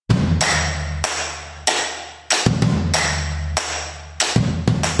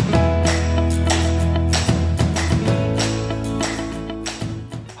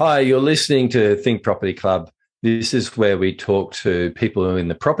Hi, you're listening to Think Property Club. This is where we talk to people who are in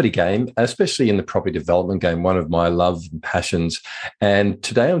the property game, especially in the property development game, one of my love and passions. And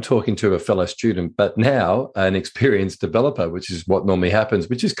today I'm talking to a fellow student, but now an experienced developer, which is what normally happens,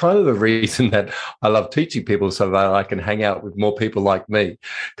 which is kind of the reason that I love teaching people so that I can hang out with more people like me.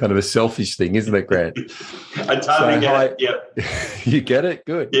 Kind of a selfish thing, isn't it, Grant? I totally get it. Yep. You get it?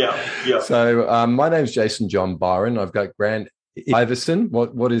 Good. Yeah. So my name's Jason John Byron. I've got Grant Iverson.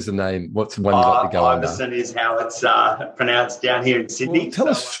 What is the name? What's the one you got to go under? Iverson is how it's pronounced down here in Sydney. Well, tell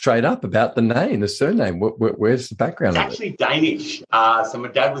us straight up about the name, the surname. Where's the background of it? It's actually Danish. So my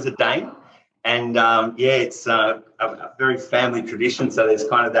dad was a Dane, and it's a very family tradition. So there's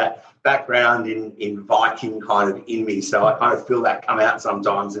kind of that background in Viking kind of in me. So I kind of feel that come out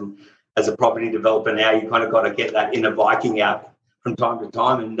sometimes. And as a property developer now, you kind of got to get that inner Viking out from time to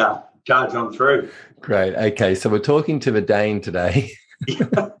time and charge on through. Great. Okay, so we're talking to the Dane today.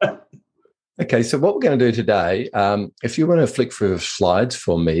 Okay, so what we're going to do today, if you want to flick through the slides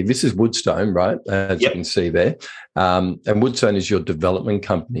for me, this is Woodstone, right, as you can see there. And Woodstone is your development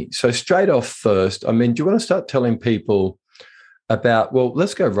company. So straight off first, I mean, do you want to start telling people about, well,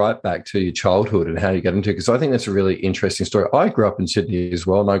 let's go right back to your childhood and how you got into it, because I think that's a really interesting story. I grew up in Sydney as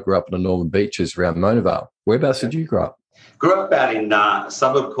well, and I grew up in the Northern Beaches around Mona Vale. Whereabouts did you grow up? Grew up out in a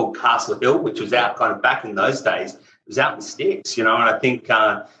suburb called Castle Hill, which was out kind of back in those days. It was out in the sticks, and I think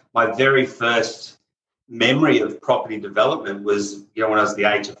my very first memory of property development was, when I was the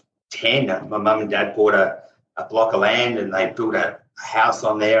age of 10, my mum and dad bought a block of land and they built a house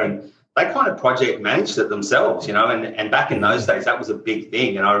on there, and they kind of project managed it themselves, and back in those days, that was a big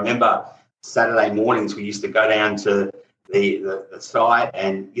thing. And I remember Saturday mornings, we used to go down to the site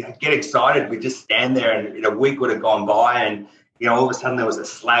and get excited. We just stand there, and a week would have gone by, and all of a sudden there was a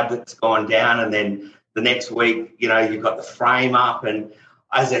slab that's gone down, and then the next week you've got the frame up. And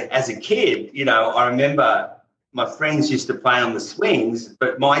as a kid, I remember my friends used to play on the swings,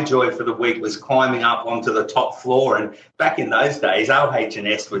 but my joy for the week was climbing up onto the top floor. And back in those days,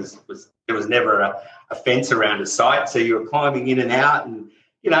 OH&S was there was never a fence around a site, so you were climbing in and out, and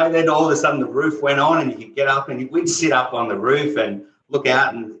then all of a sudden the roof went on and you could get up, and we'd sit up on the roof and look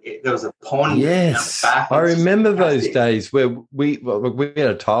out, and there was a pond. Yes, back. I remember those days where we had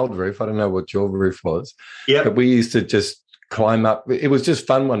a tiled roof. I don't know what your roof was. Yeah, but we used to just climb up. It was just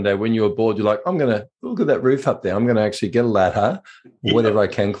fun one day when you were bored. You're like, I'm going to look at that roof up there. I'm going to actually get a ladder, whatever I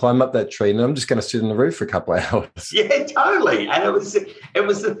can, climb up that tree, and I'm just going to sit on the roof for a couple of hours. Yeah, totally. And it was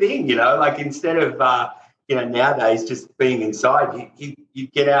the thing, like instead of nowadays just being inside, you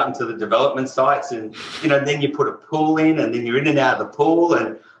get out into the development sites, and then you put a pool in, and then you're in and out of the pool,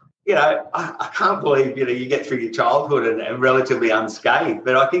 and I can't believe you get through your childhood and relatively unscathed.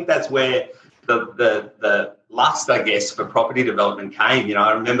 But I think that's where the lust, I guess, for property development came.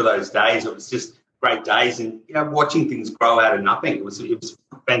 I remember those days. It was just great days, and watching things grow out of nothing. It was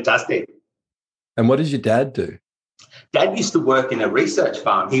fantastic. And what did your dad do? Dad used to work in a research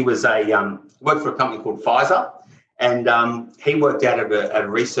farm. He was worked for a company called Pfizer, and he worked out at a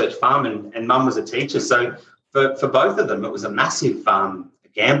research farm, and Mum was a teacher. So for both of them, it was a massive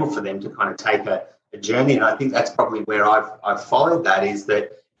gamble for them to kind of take a journey. And I think that's probably where I've followed that, is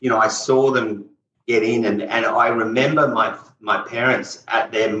that I saw them get in, and I remember my parents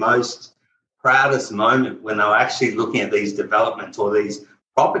at their most proudest moment when they were actually looking at these developments or these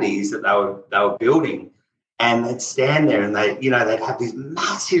properties that they were building. And they'd stand there, and they'd have these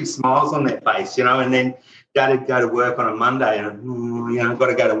massive smiles on their face, and then Dad would go to work on a Monday, and I've got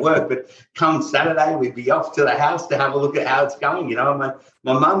to go to work. But come Saturday, we'd be off to the house to have a look at how it's going. My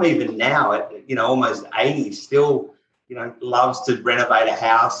mum, even now at almost 80, still loves to renovate a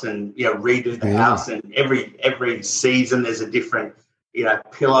house and redo the house. And every season there's a different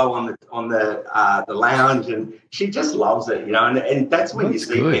pillow on the lounge, and she just loves it, and that's when you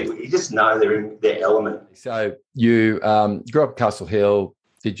see people, you just know they're in their element. So you grew up at Castle Hill.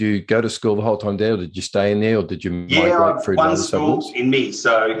 Did you go to school the whole time there, or did you stay in there, or did you migrate through one other school suburbs? In me.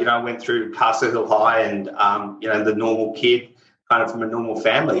 So, I went through Castle Hill High, and, the normal kid, kind of from a normal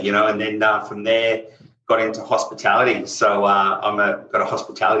family, and then from there got into hospitality. So got a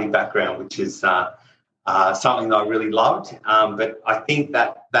hospitality background, which is something that I really loved. But I think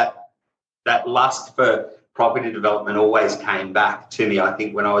that lust for property development always came back to me. I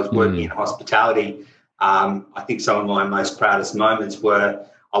think when I was working in hospitality, I think some of my most proudest moments were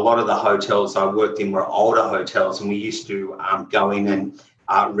a lot of the hotels I worked in were older hotels, and we used to go in and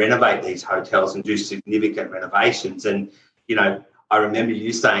renovate these hotels and do significant renovations. And, I remember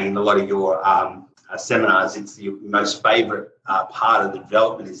you saying in a lot of your seminars, it's your most favourite part of the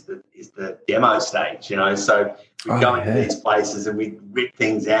development is the demo stage, So we go into these places and we rip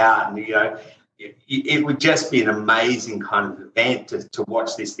things out, and it would just be an amazing kind of event to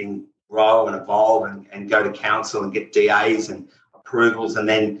watch this thing grow and evolve and go to council and get DAs and approvals, and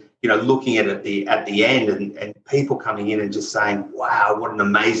then looking at it at the end and people coming in and just saying, wow, what an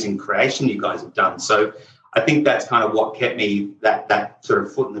amazing creation you guys have done. So I think that's kind of what kept me that sort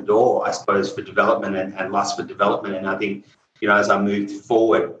of foot in the door, I suppose, for development and lust for development. And I think, as I moved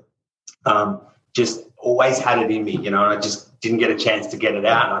forward, just always had it in me, and I just didn't get a chance to get it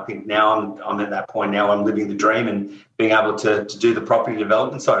out. And I think now I'm at that point now, I'm living the dream and being able to do the property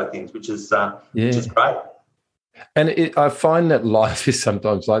development side of things, which is great. And I find that life is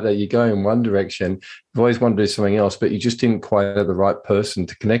sometimes like that. You go in one direction, you've always wanted to do something else, but you just didn't quite have the right person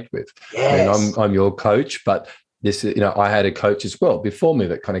to connect with. Yes. I mean, I'm your coach, but this is, I had a coach as well before me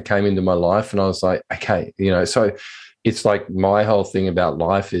that kind of came into my life, and I was like, okay, so it's like my whole thing about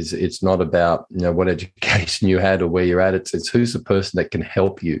life is it's not about, what education you had or where you're at. It's who's the person that can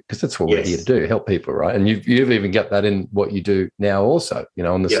help you, because that's what we're here to do, help people, right? And you've even got that in what you do now also,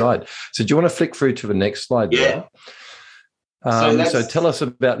 on the side. So do you want to flick through to the next slide? Yeah. So tell us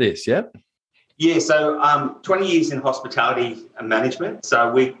about this, yeah? Yeah, so 20 years in hospitality management.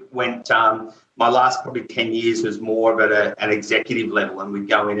 So we went, my last probably 10 years was more of at an executive level, and we'd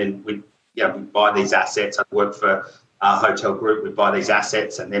go in and we'd buy these assets. I'd work for a hotel group, we'd buy these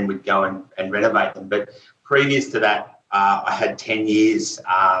assets and then we'd go and renovate them. But previous to that, I had 10 years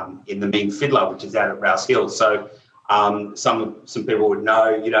in the Ming Fiddler, which is out at Rouse Hill. So some people would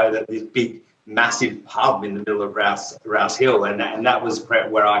know, that this big, massive pub in the middle of Rouse Hill, and that was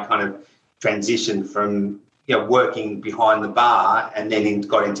where I kind of transitioned from working behind the bar and then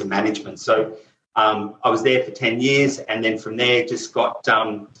got into management. So I was there for 10 years, and then from there just got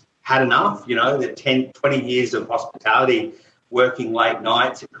had enough, the 10, 20 years of hospitality, working late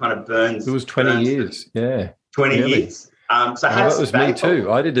nights, it kind of burns. It was 20 years, 20 years. So that was me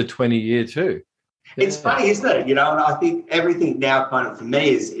too. I did a 20-year too. Yeah. It's funny, isn't it? And I think everything now kind of for me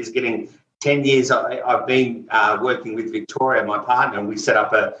is getting 10 years. I've been working with Victoria, my partner, and we set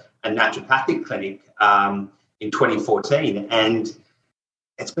up a naturopathic clinic in 2014, and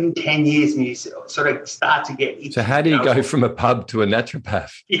it's been 10 years, and you sort of start to get itchy. So how do you go from a pub to a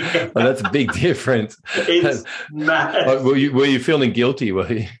naturopath? Yeah. Well, that's a big difference. It's mad. Like, were you feeling guilty,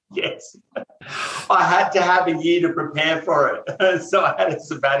 were you? Yes. I had to have a year to prepare for it. So I had a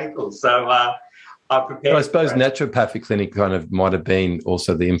sabbatical. So I prepared. But I suppose naturopathic clinic kind of might have been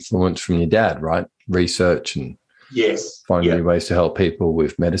also the influence from your dad, right? Research and finding new ways to help people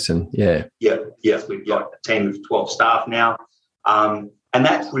with medicine. Yeah. Yes. We've got a team of 12 staff now. And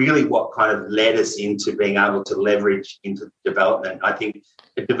that's really what kind of led us into being able to leverage into development. I think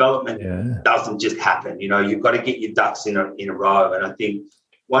the development doesn't just happen. You've got to get your ducks in a row. And I think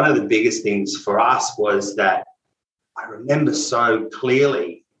one of the biggest things for us was that I remember so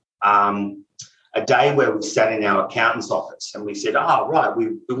clearly a day where we sat in our accountant's office and we said, "Oh, right,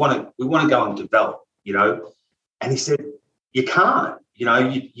 we want to go and develop," And he said, "You can't.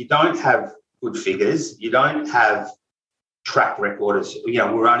 You don't have good figures. You don't have track record as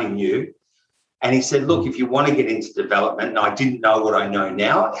we're only new." And he said, "Look, if you want to get into development," and I didn't know what I know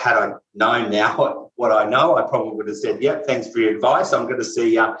now. Had I known now what I know, I probably would have said, "Yep, thanks for your advice. I'm going to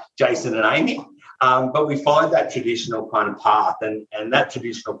see Jason and Amy." But we followed that traditional kind of path, and that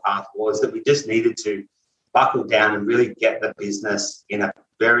traditional path was that we just needed to buckle down and really get the business in a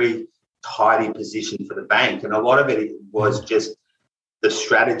very tidy position for the bank. And a lot of it was just the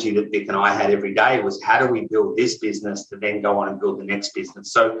strategy that Vic and I had every day was, how do we build this business to then go on and build the next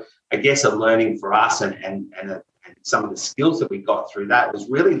business? So I guess a learning for us and some of the skills that we got through that was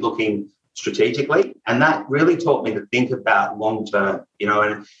really looking strategically. And that really taught me to think about long term,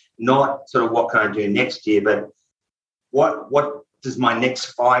 and not sort of what can I do next year, but what does my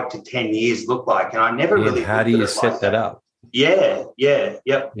next 5 to 10 years look like? And I never really. How do you set that up? Yeah.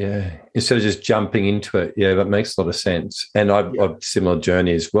 Instead of just jumping into it, that makes a lot of sense. And I've a similar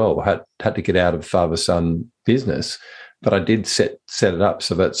journey as well. I had to get out of father-son business, but I did set it up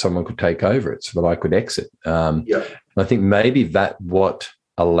so that someone could take over it, so that I could exit. And I think maybe that what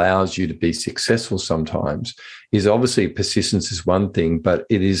allows you to be successful sometimes is obviously persistence is one thing, but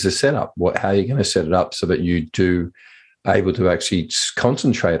it is a setup. How are you going to set it up so that you do able to actually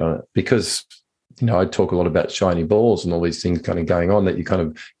concentrate on it? Because I talk a lot about shiny balls and all these things kind of going on that you kind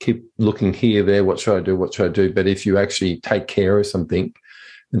of keep looking here, there, what should I do? But if you actually take care of something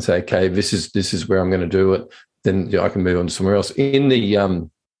and say, okay, this is where I'm going to do it, then I can move on to somewhere else. In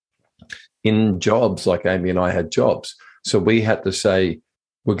jobs, like Amy and I had jobs, so we had to say,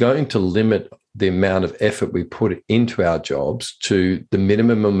 we're going to limit the amount of effort we put into our jobs to the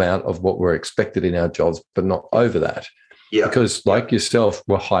minimum amount of what we're expected in our jobs, but not over that. Yeah. Because like yourself,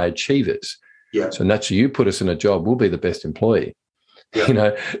 we're high achievers. Yeah. So naturally, you put us in a job, we'll be the best employee. Yeah. You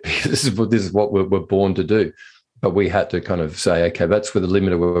know, this is what we're born to do. But we had to kind of say, okay, that's where the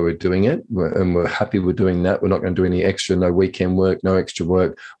limit of where we're doing it, and we're happy with doing that. We're not going to do any extra, no weekend work, no extra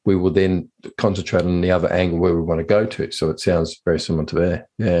work. We will then concentrate on the other angle where we want to go to. So it sounds very similar to there.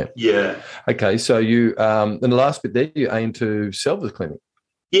 Yeah. Yeah. Okay. So you, and the last bit there, you aim to sell the clinic.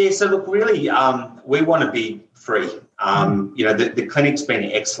 Yeah. So look, really, we want to be free. You know, the clinic's been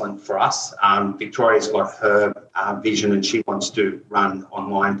excellent for us. Victoria's got her vision, and she wants to run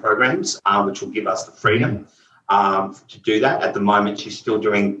online programs, which will give us the freedom to do that. At the moment, she's still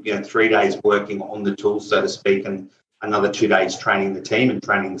doing 3 days working on the tools, so to speak, and another 2 days training the team and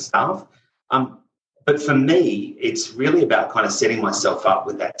training the staff. But for me, it's really about kind of setting myself up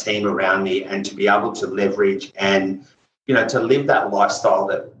with that team around me and to be able to leverage and, to live that lifestyle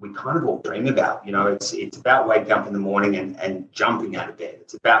that we kind of all dream about. It's about waking up in the morning and jumping out of bed.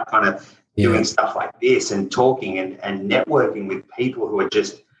 It's about kind of doing stuff like this and talking and networking with people who are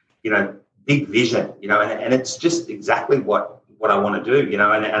just, big vision, and it's just exactly what I want to do, and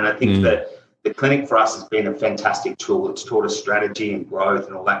I think that the clinic for us has been a fantastic tool. It's taught us strategy and growth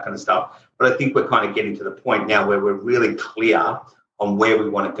and all that kind of stuff. But I think we're kind of getting to the point now where we're really clear on where we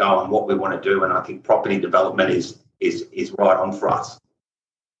want to go and what we want to do. And I think property development is right on for us.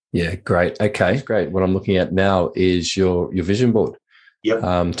 Yeah, great. Okay, great. What I'm looking at now is your vision board.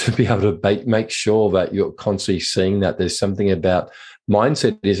 Yep. To be able to make sure that you're constantly seeing that there's something about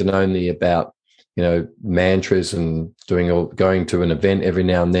mindset isn't only about, mantras and going to an event every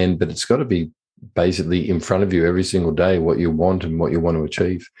now and then, but it's got to be basically in front of you every single day, what you want and what you want to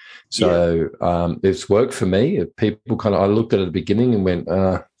achieve. So it's worked for me. People I looked at it at the beginning and went,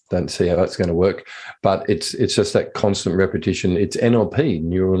 don't see how that's going to work. But it's just that constant repetition. It's NLP,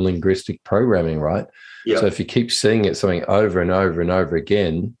 neuro linguistic programming, right? Yeah. So if you keep seeing it something over and over and over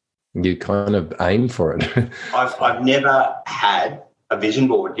again, you kind of aim for it. I've never had a vision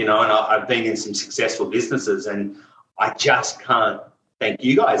board, and I've been in some successful businesses, and I just can't thank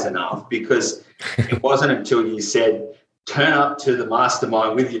you guys enough, because it wasn't until you said, turn up to the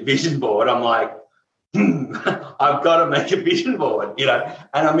mastermind with your vision board, I'm like, I've got to make a vision board, and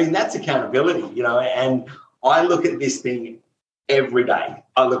I mean, that's accountability, and I look at this thing every day.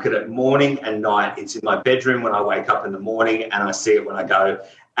 I look at it morning and night. It's in my bedroom when I wake up in the morning, and I see it when I go,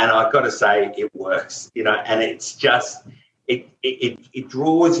 and I've got to say it works, and it's just, it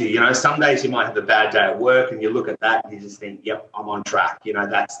draws you. Some days you might have a bad day at work and you look at that and you just think, yep, I'm on track.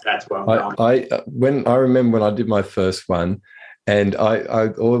 That's where I'm going. I remember when I did my first one, and I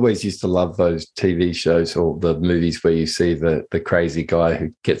always used to love those TV shows or the movies where you see the crazy guy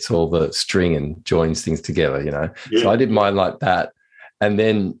who gets all the string and joins things together, So I did mine like that. And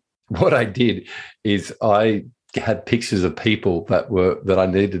then what I did is I had pictures of people that I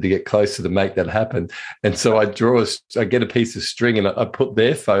needed to get closer to make that happen. And so I get a piece of string and I put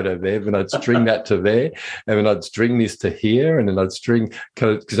their photo there, and I'd string that to there, and then I'd string this to here, and then I'd string,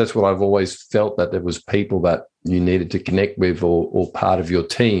 because that's what I've always felt, that there was people that you needed to connect with or part of your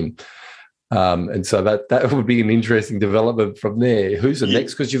team. And so that would be an interesting development from there. Who's the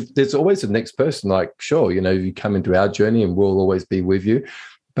next? Because there's always the next person. Like, sure, you come into our journey and we'll always be with you.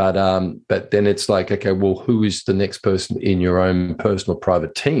 But then it's like, okay, well, who is the next person in your own personal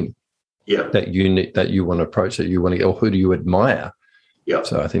private team that you want to approach, that you want to, or who do you admire? Yeah.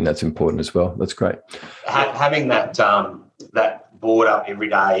 So I think that's important as well. That's great. Having that board up every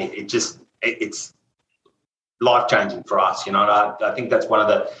day, it's life-changing for us, and I think that's one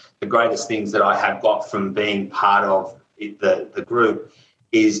of the greatest things that I have got from being part of the group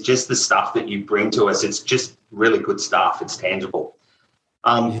is just the stuff that you bring to us. It's just really good stuff. It's tangible.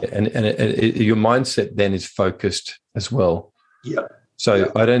 And your mindset then is focused as well. Yeah.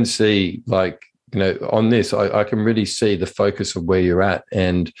 So I don't see, like, on this, I can really see the focus of where you're at.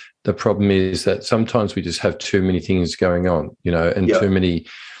 And the problem is that sometimes we just have too many things going on, and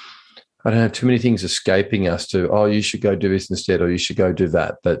too many things escaping us to, oh, you should go do this instead, or you should go do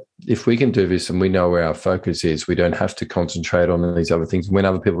that. But if we can do this and we know where our focus is, we don't have to concentrate on these other things. When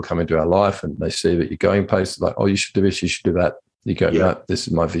other people come into our life and they see that you're going places, like, oh, you should do this, you should do that, you go, no, this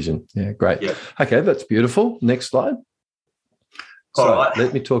is my vision. Yeah, great. Yeah. Okay, that's beautiful. Next slide. So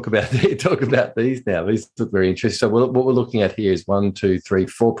let me talk about these now. These look very interesting. So what we're looking at here is 1, 2, 3,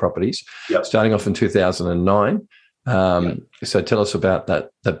 4 properties, starting off in 2009. So tell us about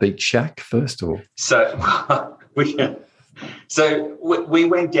that big shack first of all. So we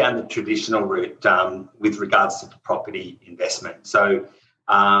went down the traditional route with regards to property investment. So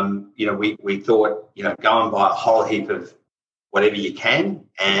We thought, go and buy a whole heap of whatever you can,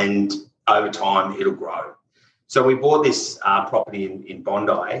 and over time it'll grow. So we bought this property in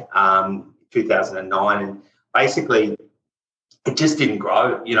Bondi, 2009, and basically it just didn't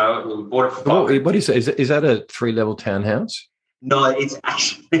grow. We bought it for what is it? Is that a 3-level townhouse? No, it's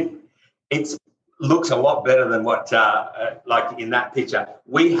actually looks a lot better than what like in that picture.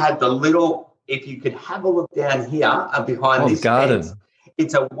 We had the little. If you could have a look down here behind this garden, fence,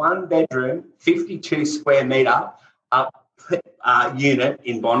 it's a 1-bedroom, 52 square metre unit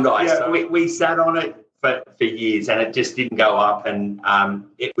in Bondi. Yeah, so we sat on it for years, and it just didn't go up. And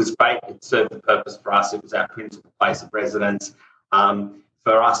it was great. It served the purpose for us. It was our principal place of residence.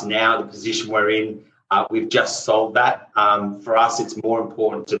 For us now, the position we're in, we've just sold that. For us, it's more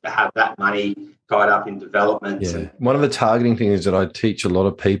important to have that money tied up in developments. Yeah. One of the targeting things that I teach a lot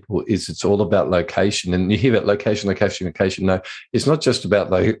of people is it's all about location. And you hear about location. No, it's not just about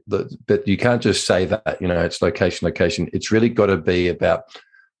but you can't just say that, it's location. It's really got to be about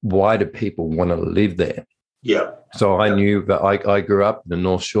why do people want to live there? Yeah. So I knew that I grew up in the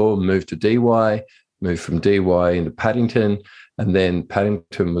North Shore, moved to DY, moved from DY into Paddington, and then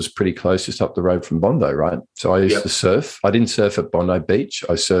Paddington was pretty close, just up the road from Bondi, right? So I used to surf. I didn't surf at Bondi Beach.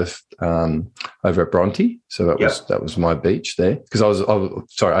 I surfed over at Bronte. So that was my beach there. Because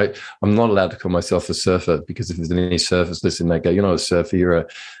I'm not allowed to call myself a surfer, because if there's any surfers listening, they go, "You're not a surfer. You're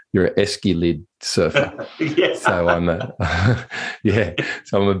an esky lid surfer." Yeah. So I'm a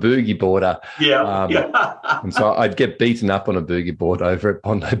boogie boarder. And so I'd get beaten up on a boogie board over at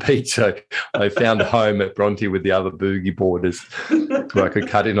Bondi Beach. So I found a home at Bronte with the other boogie boarders where I could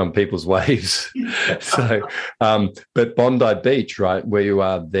cut in on people's waves. So, but Bondi Beach, right, where you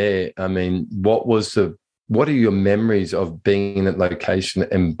are there, I mean, what are your memories of being in that location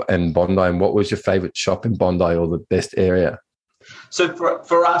and Bondi, and what was your favourite shop in Bondi or the best area? So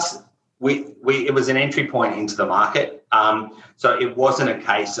for us, it was an entry point into the market. So it wasn't a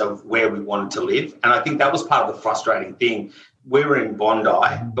case of where we wanted to live. And I think that was part of the frustrating thing. We were in Bondi,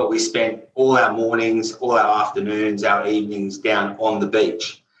 but we spent all our mornings, all our afternoons, our evenings down on the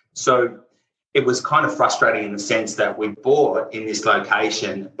beach. So it was kind of frustrating in the sense that we bought in this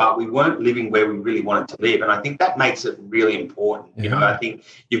location, but we weren't living where we really wanted to live. And I think that makes it really important. Yeah. I think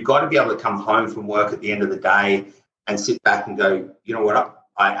you've got to be able to come home from work at the end of the day and sit back and go, you know what,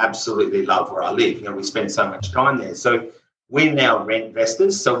 I absolutely love where I live. We spend so much time there. So we're now rent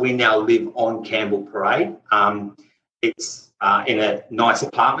investors. So we now live on Campbell Parade. It's in a nice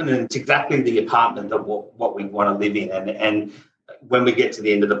apartment, and it's exactly the apartment that what we want to live in. And when we get to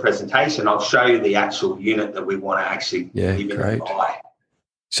the end of the presentation, I'll show you the actual unit that we want to actually live in and buy.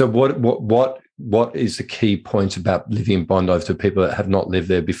 So what is the key points about living in Bondi to people that have not lived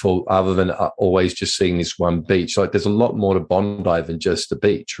there before, other than always just seeing this one beach? Like, there's a lot more to Bondi than just the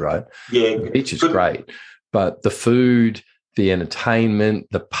beach, right? Yeah. The beach is great, but the food, the entertainment,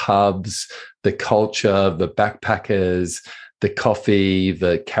 the pubs, the culture, the backpackers, the coffee,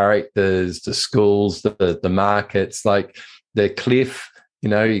 the characters, the schools, the markets, like the cliff,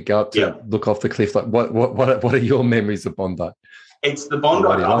 you go up to look off the cliff. Like what are your memories of Bondi? It's the Bondi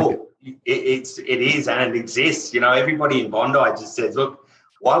bubble. It is, and it exists. Everybody in Bondi just says, look,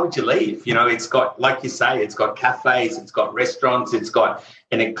 why would you leave? It's got, like you say, it's got cafes, it's got restaurants, it's got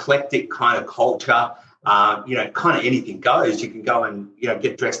an eclectic kind of culture. Kind of anything goes. You can go and,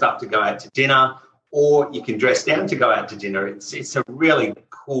 get dressed up to go out to dinner, or you can dress down to go out to dinner. It's a really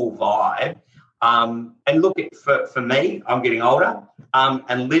cool vibe. And look, for me, I'm getting older,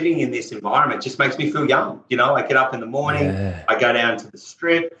 and living in this environment just makes me feel young. I get up in the morning, I go down to the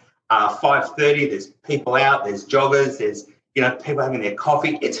strip, 5:30, there's people out, there's joggers, there's, people having their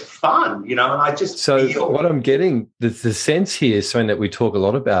coffee. It's fun, and I just feel. What I'm getting, the sense here is something that we talk a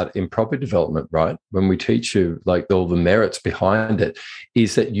lot about in property development, right? When we teach you, like, all the merits behind it,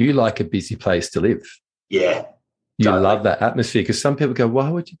 is that you like a busy place to live. Yeah. You love that atmosphere, because some people go, why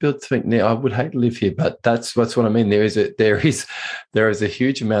would you build something new? I would hate to live here, but that's what I mean. There is a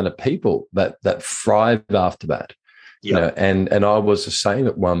huge amount of people that thrive after that. And I was the same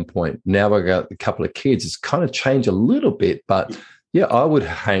at one point. Now I got a couple of kids. It's kind of changed a little bit, but I would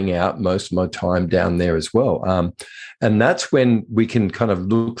hang out most of my time down there as well. And that's when we can kind of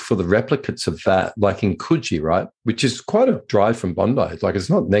look for the replicates of that, like in Coogee, right? Which is quite a drive from Bondi. Like, it's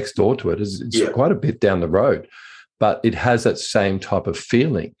not next door to it. It's quite a bit down the road, but it has that same type of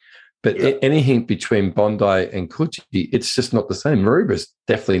feeling. But anything between Bondi and Coogee, it's just not the same. Maroubra is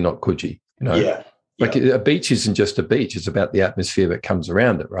definitely not Coogee, Like, a beach isn't just a beach. It's about the atmosphere that comes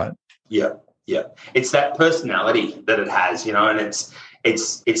around it, right? Yeah. It's that personality that it has, and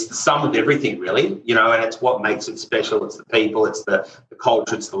it's the sum of everything, really, you know, and it's what makes it special. It's the people, it's the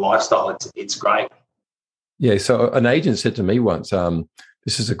culture, it's the lifestyle. It's great. Yeah. So an agent said to me once,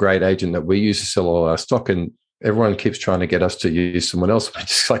 this is a great agent that we use to sell all our stock, and everyone keeps trying to get us to use someone else. We're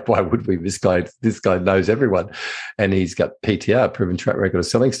just like, why would we? This guy knows everyone, and he's got PTR, proven track record of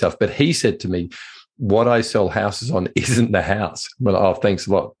selling stuff. But he said to me, what I sell houses on isn't the house. Well, oh, thanks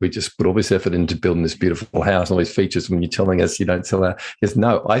a lot. We just put all this effort into building this beautiful house, all these features. When you're telling us you don't sell that, yes,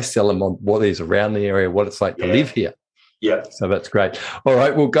 no, I sell them on what is around the area, what it's like to live here. Yeah. So that's great. All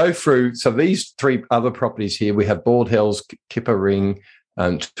right, we'll go through. So these three other properties here, we have Bald Hills, Kippa Ring,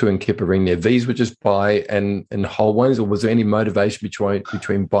 two in Kippa Ring there. These were just buy and whole ones, or was there any motivation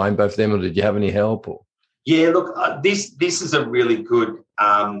between buying both of them, or did you have any help? Or? Yeah, look, this is a really good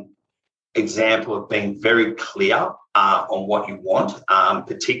example of being very clear on what you want,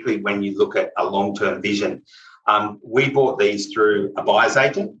 particularly when you look at a long-term vision. We bought these through a buyer's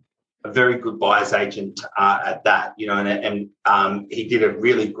agent, a very good buyer's agent at that, you know, and he did a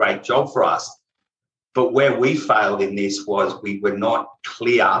really great job for us. But where we failed in this was we were not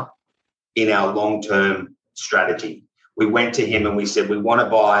clear in our long-term strategy. We went to him and we said, we want to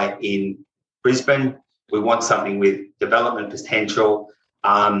buy in Brisbane. We want something with development potential,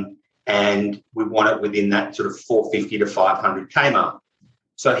 and we want it within that sort of 450 to 500K mark.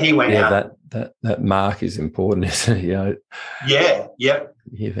 So he went out. That mark is important, isn't it? You know? Yeah. Yeah.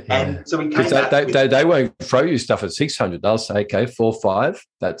 And so we came back. They won't throw you stuff at 600. They'll say, okay, 4-5.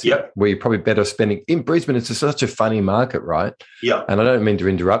 That's where you're probably better spending. In Brisbane, it's such a funny market, right? Yeah. And I don't mean to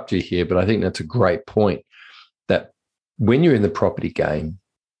interrupt you here, but I think that's a great point, that when you're in the property game,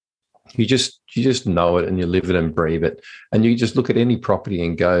 you just know it and you live it and breathe it. And you just look at any property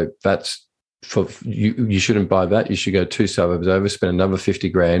and go, that's for you shouldn't buy that. You should go 2 suburbs over, spend another 50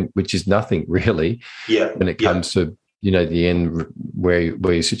 grand, which is nothing really. Yeah. When it comes to, you know, the end where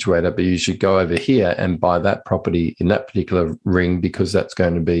you're situated, but you should go over here and buy that property in that particular ring, because that's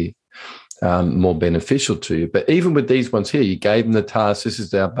going to be more beneficial to you. But even with these ones here, you gave them the task. This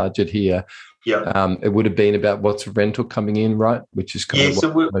is our budget here. Yeah. It would have been about what's the rental coming in, right? Which is kind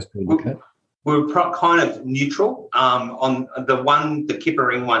of what most people look at. We're kind of neutral on the Kippa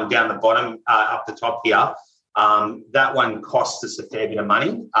Ring one down the bottom, up the top here. That one cost us a fair bit of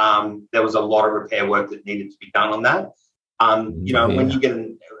money. There was a lot of repair work that needed to be done on that. You know, when you get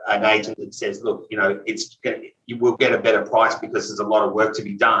an agent that says, look, you know, you will get a better price because there's a lot of work to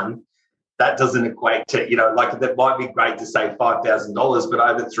be done, that doesn't equate to, you know, like that might be great to save $5,000, but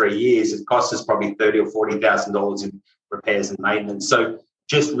over 3 years, it costs us probably $30,000 or $40,000 in repairs and maintenance. So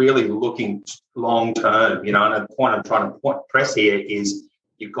just really looking long term, you know, and the point I'm trying to press here is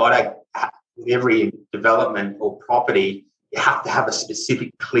you've got to, with every development or property, you have to have a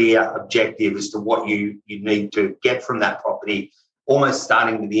specific, clear objective as to what you need to get from that property, almost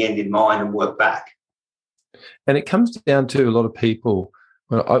starting with the end in mind and work back. And it comes down to a lot of people.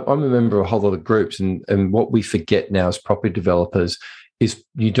 Well, I'm a member of a whole lot of groups, and what we forget now as property developers is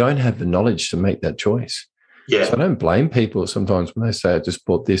you don't have the knowledge to make that choice. Yeah. So I don't blame people sometimes when they say, I just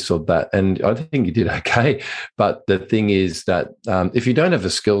bought this or that. And I think you did okay. But the thing is that if you don't have the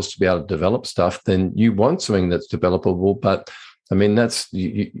skills to be able to develop stuff, then you want something that's developable. But I mean, that's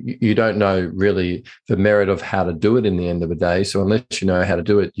you don't know really the merit of how to do it in the end of the day. So unless you know how to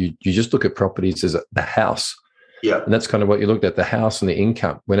do it, you just look at properties as the house. Yeah. And that's kind of what you looked at, the house and the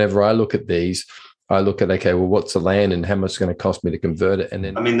income. Whenever I look at these, I look at, okay, well, what's the land and how much it's going to cost me to convert it? And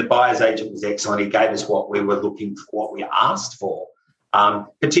then, I mean, the buyer's agent was excellent. He gave us what we were looking for, what we asked for,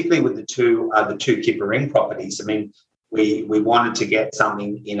 particularly with the two Kippa Ring properties. I mean, we wanted to get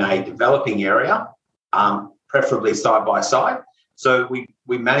something in a developing area, preferably side by side. So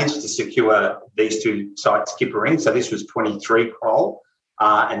we managed to secure these two sites, Kippa Ring. So this was 23 Kroll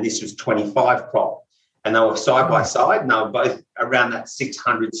and this was 25 Kroll. And they were side by side, and they were both around that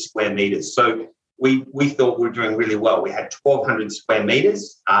 600 square metres. So we thought we were doing really well. We had 1,200 square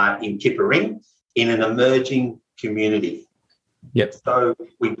metres in Kippa Ring in an emerging community. Yep. So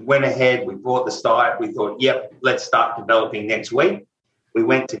we went ahead, we bought the site, we thought, yep, let's start developing next week. We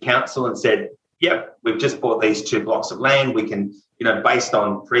went to council and said, yep, we've just bought these 2 blocks of land. We can, you know, based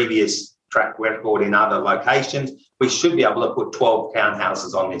on previous track record in other locations, we should be able to put 12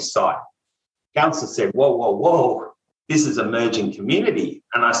 townhouses on this site. Council said, whoa, this is emerging community.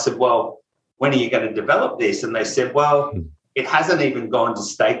 And I said, well, when are you going to develop this? And they said, well, it hasn't even gone to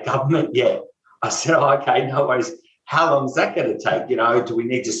state government yet. I said, oh, okay, no worries. How long is that going to take? You know, do we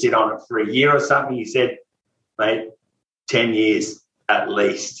need to sit on it for a year or something? He said, mate, 10 years at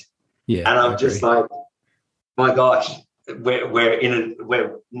least. Yeah. And I'm just like, my gosh, we're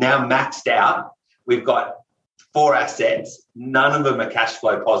now maxed out. We've got 4 assets. None of them are cash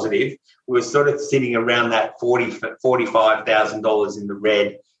flow positive. We're sort of sitting around that $45,000 in the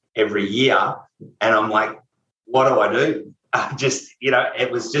red every year. And I'm like, what do I do?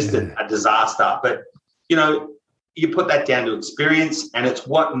 It was just a disaster. But, you put that down to experience, and it's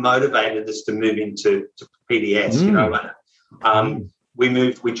what motivated us to move into PDS.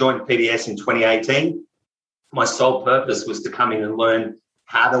 We joined PDS in 2018. My sole purpose was to come in and learn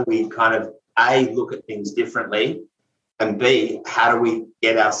how do we kind of, A, look at things differently, and B, how do we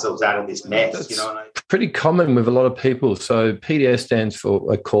get ourselves out of this mess? That's pretty common with a lot of people. So PDS stands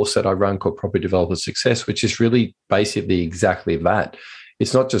for a course that I run called Property Developer Success, which is really basically exactly that.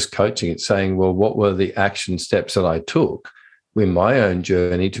 It's not just coaching. It's saying, well, what were the action steps that I took in my own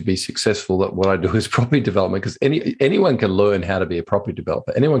journey to be successful at what I do is property development? Because anyone can learn how to be a property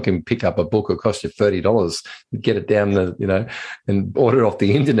developer. Anyone can pick up a book. It'll cost you $30 and get it down and order it off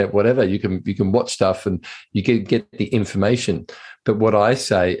the internet, whatever. You can watch stuff and you can get the information. But what I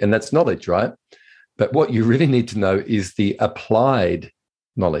say, and that's knowledge, right? But what you really need to know is the applied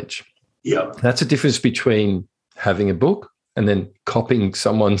knowledge. Yeah. That's a difference between having a book and then copying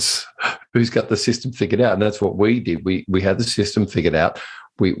someone's who's got the system figured out. And that's what we did. We had the system figured out.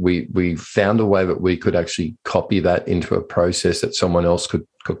 We found a way that we could actually copy that into a process that someone else could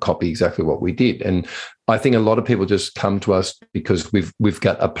copy exactly what we did. And I think a lot of people just come to us because we've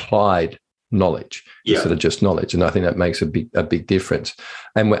got applied knowledge instead of just knowledge. And I think that makes a big difference.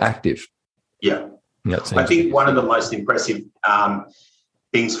 And we're active. Yeah. I think one of the most impressive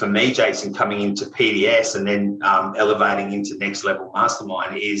things for me, Jason, coming into PDS and then elevating into Next Level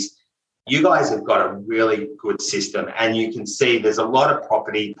Mastermind is you guys have got a really good system, and you can see there's a lot of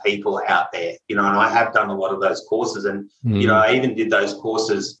property people out there, and I have done a lot of those courses, and, I even did those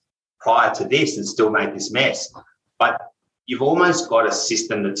courses prior to this and still made this mess. But you've almost got a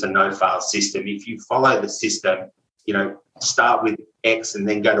system that's a no-fail system. If you follow the system, start with X and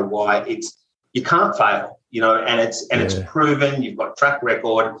then go to Y, you can't fail. And it's proven. You've got track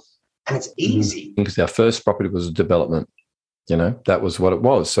record, and it's easy. Because our first property was a development, that was what it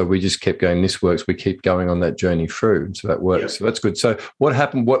was. So we just kept going. This works. We keep going on that journey through. So that works. Yep. So that's good. So what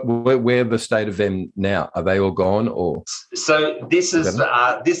happened? Where the state of them now? Are they all gone or? So this is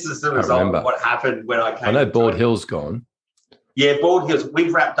the result of what happened when I came. I know Bald Hill's gone. Yeah, Bald Hills.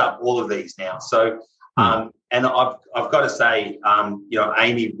 We've wrapped up all of these now. So and I've got to say,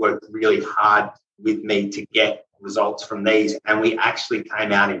 Amy worked really hard with me to get results from these, and we actually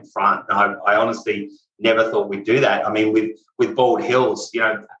came out in front. And I honestly never thought we'd do that. I mean, with Bald Hills,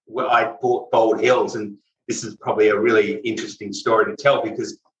 I bought Bald Hills, and this is probably a really interesting story to tell,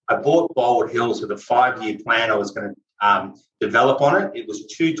 because I bought Bald Hills with a 5-year plan I was going to develop on it. It was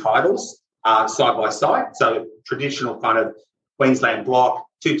 2 titles side by side, so traditional kind of Queensland block,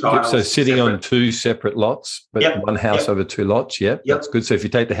 2 titles. So sitting separate on 2 separate lots, but one house over 2 lots. Yep, that's good. So if you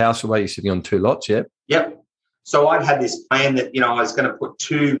take the house away, you're sitting on 2 lots. Yep. So I'd had this plan that, I was going to put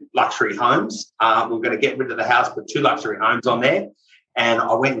 2 luxury homes. We're going to get rid of the house, put 2 luxury homes on there. And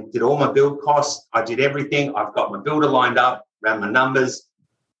I went and did all my build costs. I did everything. I've got my builder lined up, ran my numbers,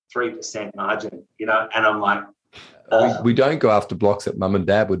 3% margin, and I'm like. We don't go after blocks that mum and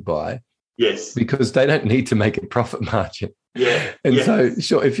dad would buy. Yes. Because they don't need to make a profit margin. Yeah. And so,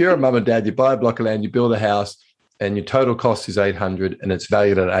 sure, if you're a mum and dad, you buy a block of land, you build a house, and your total cost is 800 and it's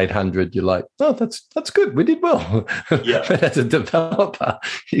valued at 800, you're like, oh, that's good. We did well. Yeah. But as a developer,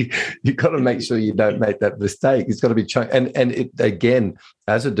 you've got to make sure you don't make that mistake. It's got to be chunked. And it, again,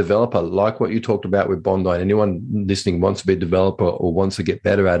 as a developer, like what you talked about with Bondi, anyone listening wants to be a developer or wants to get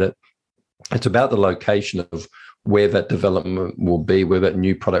better at it, it's about the location of where that development will be, where that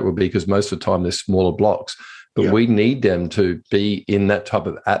new product will be, because most of the time they're smaller blocks. But we need them to be in that type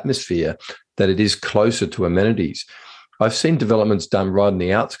of atmosphere that it is closer to amenities. I've seen developments done right in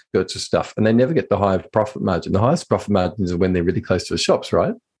the outskirts of stuff, and they never get the highest profit margin. The highest profit margins are when they're really close to the shops,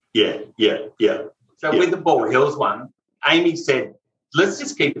 right? Yeah. So with the Bald Hills one, Amy said, let's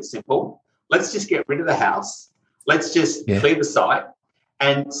just keep it simple. Let's just get rid of the house. Let's just clear the site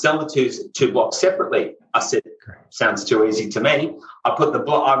and sell the two blocks separately. I said, sounds too easy to me.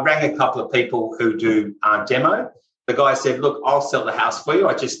 I rang a couple of people who do demo. The guy said, look, I'll sell the house for you.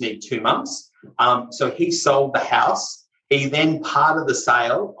 I just need 2 months. So he sold the house. He then, part of the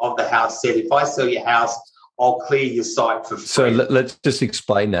sale of the house, said, if I sell your house, I'll clear your site for free. So let's just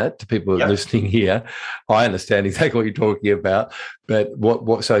explain that to people listening here. I understand exactly what you're talking about, but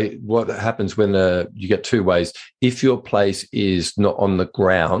what happens when you get two ways? If your place is not on the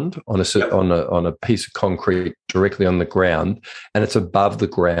ground, on a piece of concrete directly on the ground, and it's above the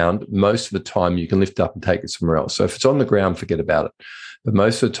ground, most of the time you can lift up and take it somewhere else. So if it's on the ground, forget about it. But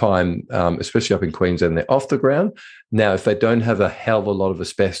most of the time, especially up in Queensland, they're off the ground. Now, if they don't have a hell of a lot of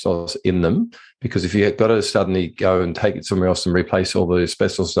asbestos in them, because if you've got to suddenly go and take it somewhere else and replace all the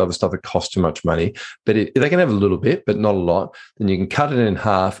asbestos and other stuff, it costs too much money. But they can have a little bit, but not a lot. Then you can cut it in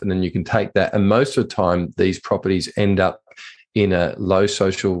half and then you can take that. And most of the time, these properties end up in a low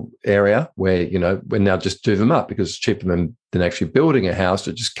social area where, we now just do them up because it's cheaper than actually building a house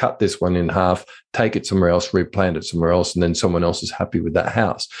to just cut this one in half, take it somewhere else, replant it somewhere else, and then someone else is happy with that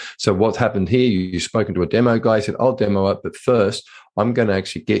house. So what's happened here, you've spoken to a demo guy, said, I'll demo it, but first I'm going to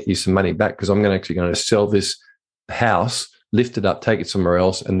actually get you some money back because I'm going to sell this house, lift it up, take it somewhere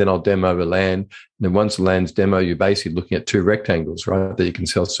else, and then I'll demo the land. And then once the land's demo, you're basically looking at two rectangles, right, that you can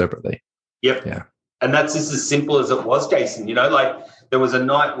sell separately. Yep. Yeah. And that's just as simple as it was, Jason. There was a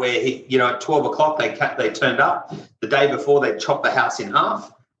night where, at 12 o'clock, they turned up. The day before, they chopped the house in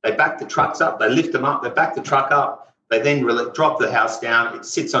half. They backed the trucks up. They lift them up. They back the truck up. They then drop the house down. It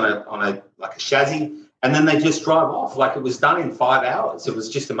sits on a chassis, and then they just drive off like it was done in 5 hours. It was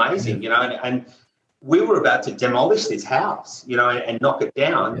just amazing, and we were about to demolish this house, and knock it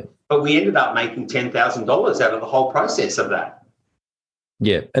down, but we ended up making $10,000 out of the whole process of that.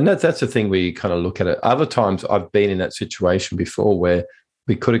 Yeah, and that's the thing where you kind of look at it. Other times I've been in that situation before where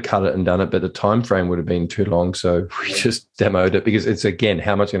we could have cut it and done it, but the time frame would have been too long. So we just demoed it because it's, again,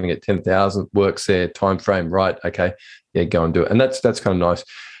 how much I'm going to get 10,000 works there, time frame, right? Okay, yeah, go and do it. And that's kind of nice.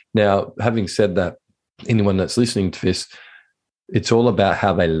 Now, having said that, anyone that's listening to this, it's all about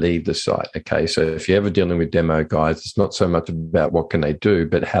how they leave the site. Okay, so if you're ever dealing with demo guys, it's not so much about what can they do,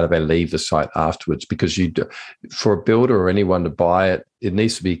 but how do they leave the site afterwards? Because for a builder or anyone to buy it, it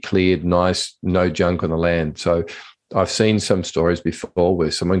needs to be cleared, nice, no junk on the land. So I've seen some stories before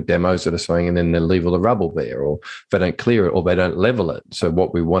where someone demos it or something and then they leave all the rubble there, or they don't clear it or they don't level it. So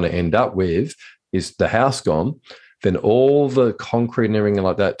what we want to end up with is the house gone, then all the concrete and everything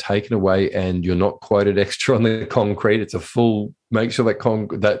like that taken away, and you're not quoted extra on the concrete. It's a full, make sure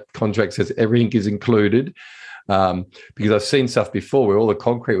that contract says everything is included. Because I've seen stuff before where all the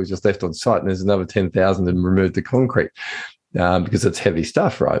concrete was just left on site and there's another 10,000 and removed the concrete because it's heavy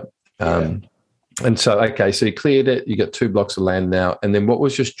stuff, right? And so, okay, so you cleared it, you got 2 blocks of land now, and then what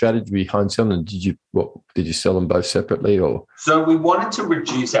was your strategy behind selling them? Did you sell them both separately, or? So we wanted to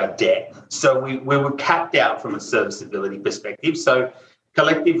reduce our debt. So we were capped out from a serviceability perspective. So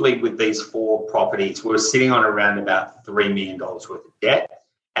collectively with these 4 properties, we were sitting on around about $3 million worth of debt.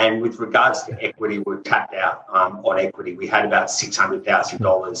 And with regards to equity, we were tapped out on equity. We had about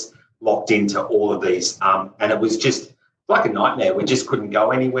 $600,000 locked into all of these. And it was just like a nightmare. We just couldn't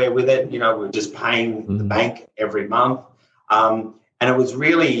go anywhere with it. We were just paying the bank every month. And it was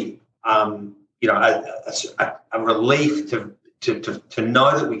really, a relief to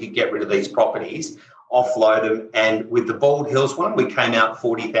know that we could get rid of these properties, offload them. And with the Bald Hills one, we came out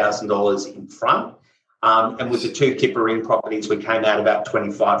 $40,000 in front. And with the 2 Kippa properties, we came out about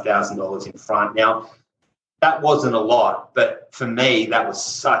 $25,000 in front. Now, that wasn't a lot, but for me, that was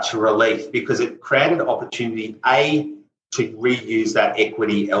such a relief because it created opportunity, A, to reuse that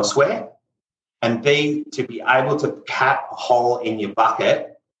equity elsewhere, and B, to be able to cap a hole in your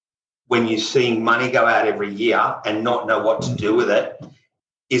bucket when you're seeing money go out every year and not know what to do with it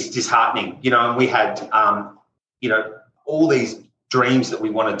is disheartening. And we had, all these dreams that we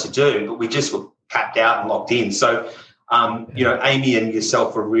wanted to do, but we just were capped out and locked in. So, Amy and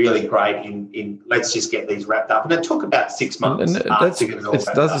yourself were really great in let's just get these wrapped up. And it took about 6 months to get it all wrapped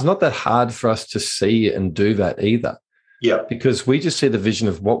up. It's not that hard for us to see and do that either. Yeah. Because we just see the vision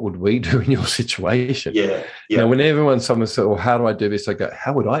of what would we do in your situation. Yeah. When someone says, well, how do I do this? I go,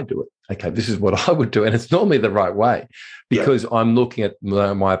 how would I do it? Okay, this is what I would do. And it's normally the right way because I'm looking at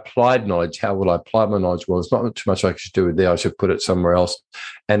my applied knowledge. How would I apply my knowledge? Well, it's not too much I should do with there. I should put it somewhere else.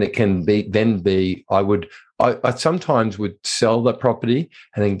 And it can be, I sometimes would sell that property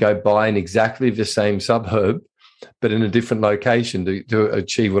and then go buy in exactly the same suburb, but in a different location to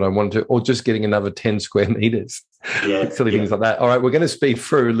achieve what I wanted to, or just getting another 10 square meters. Silly things like that. All right, we're going to speed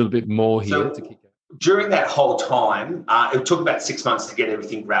through a little bit more here. During that whole time, it took about 6 months to get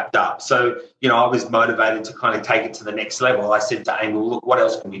everything wrapped up. So, I was motivated to kind of take it to the next level. I said to Amy, well, look, what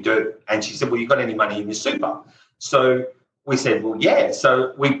else can we do? And she said, well, you got any money in your super? So we said, well, yeah.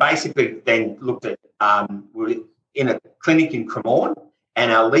 So we basically then looked at, we were in a clinic in Cremorne,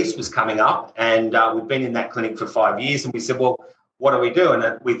 and our lease was coming up, and we'd been in that clinic for 5 years, and we said, well, what do we do?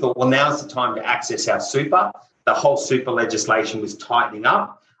 And we thought, well, now's the time to access our super. The whole super legislation was tightening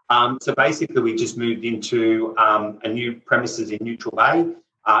up. So basically, we just moved into a new premises in Neutral Bay.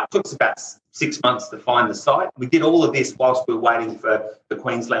 It took us about 6 months to find the site. We did all of this whilst we were waiting for the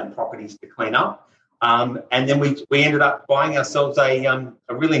Queensland properties to clean up. And then we ended up buying ourselves a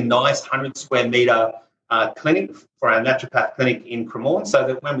really nice 100 square metre clinic for our naturopath clinic in Cremorne, so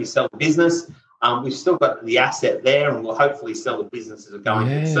that when we sell the business, we've still got the asset there, and we'll hopefully sell the business as a going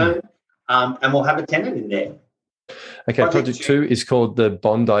concern, and we'll have a tenant in there. Okay, Project 2 is called the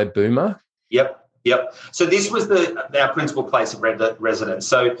Bondi Boomer. Yep. So this was our principal place of residence.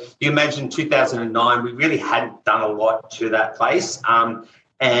 So you imagine 2009, we really hadn't done a lot to that place,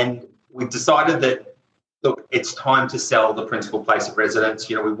 and we decided that, look, it's time to sell the principal place of residence.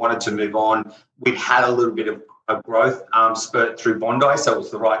 You know, we wanted to move on. We'd had a little bit of a growth spurt through Bondi, so it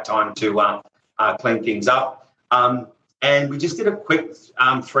was the right time to clean things up. And we just did a quick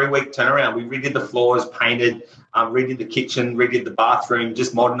 3-week turnaround. We redid the floors, painted, redid the kitchen, redid the bathroom,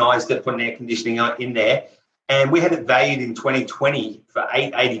 just modernised it, put an air conditioning in there. And we had it valued in 2020 for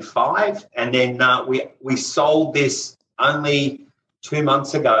 $885, and then we sold this only 2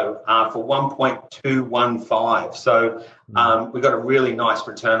 months ago for $1.215. So we got a really nice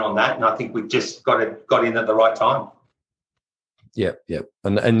return on that, and I think we just got in at the right time. Yeah.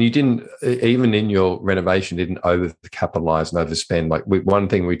 And you didn't, even in your renovation, didn't over-capitalise and overspend. Like one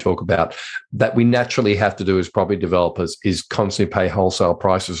thing we talk about that we naturally have to do as property developers is constantly pay wholesale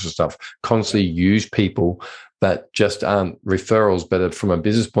prices for stuff, constantly use people that just aren't referrals, but from a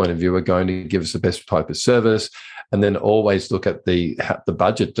business point of view are going to give us the best type of service. And then always look at the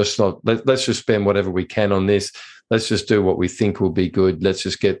budget. Just not let's just spend whatever we can on this. Let's just do what we think will be good. Let's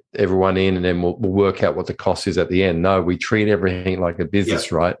just get everyone in, and then we'll work out what the cost is at the end. No, we treat everything like a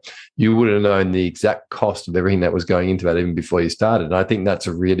business, right? You would have known the exact cost of everything that was going into that even before you started. And I think that's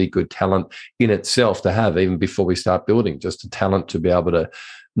a really good talent in itself to have, even before we start building. Just a talent to be able to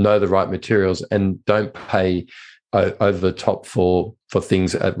know the right materials and don't pay over the top for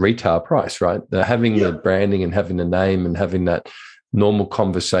things at retail price, right? Having the branding and having the name and having that normal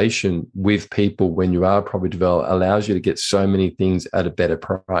conversation with people when you are a property developer allows you to get so many things at a better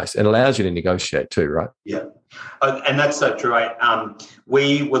price, and allows you to negotiate too, right? Yeah. And that's so true.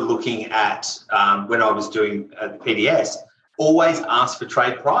 We were looking at, when I was doing PDS, always ask for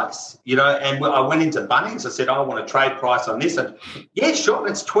trade price, you know, and I went into Bunnings, I said, I want a trade price on this. And yeah, sure,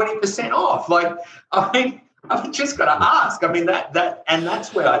 it's 20% off. Like, I mean, I've just got to ask. I mean, and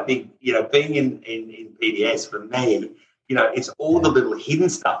that's where I think, you know, being in PDS for me, you know, it's all the little hidden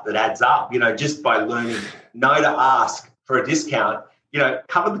stuff that adds up, you know, just by learning no to ask for a discount, you know,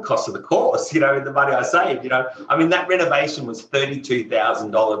 cover the cost of the course, you know, the money I saved, you know. I mean, that renovation was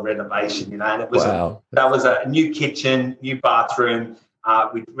 $32,000 renovation, you know, and it was that was a new kitchen, new bathroom.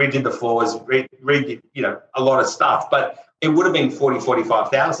 We redid the floors, redid, you know, a lot of stuff, but it would have been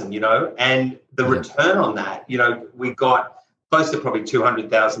 $45,000, you know, and the return on that, you know, we got close to probably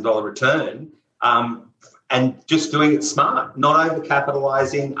 $200,000 return, and just doing it smart, not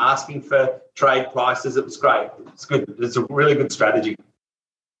overcapitalising, asking for trade prices. It was great. It's good. It's a really good strategy.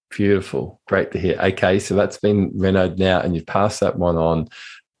 Beautiful. Great to hear. Okay, so that's been renoed now, and you've passed that one on.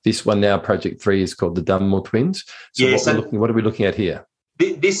 This one now, Project 3, is called the Dunmore Twins. So what are we looking at here?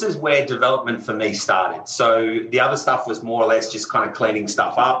 This is where development for me started. So the other stuff was more or less just kind of cleaning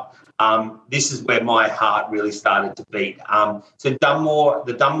stuff up. This is where my heart really started to beat. So the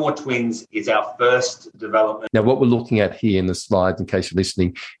Dunmore Twins is our first development. Now, what we're looking at here in the slides, in case you're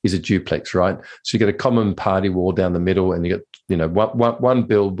listening, is a duplex, right? So you get a common party wall down the middle, and you get, you know, one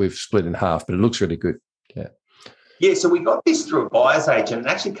build we've split in half, but it looks really good. Yeah. Yeah. So we got this through a buyer's agent. It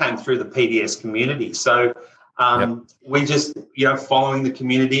actually came through the PDS community. So we just, you know, following the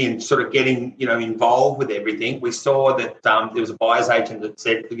community and sort of getting, you know, involved with everything. We saw that there was a buyer's agent that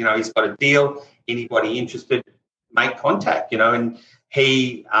said, you know, he's got a deal. Anybody interested, make contact, you know. And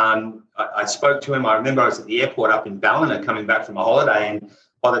he, I spoke to him. I remember I was at the airport up in Ballina coming back from a holiday. And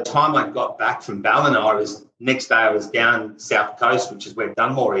by the time I got back from Ballina, next day I was down South Coast, which is where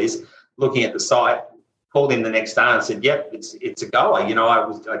Dunmore is, looking at the site. Called in the next day and said, yep, it's a goer. You know,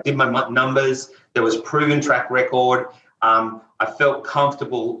 I did my numbers. There was proven track record. I felt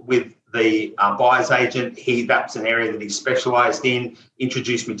comfortable with the buyer's agent. That's an area that he specialised in,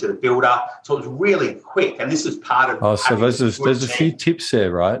 introduced me to the builder. So it was really quick. And this is part of... so there's a few tips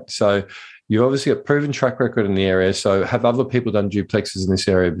there, right? So you obviously got proven track record in the area. So have other people done duplexes in this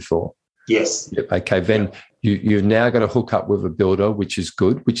area before? Yes. Yep. Okay. Then You've now got to hook up with a builder, which is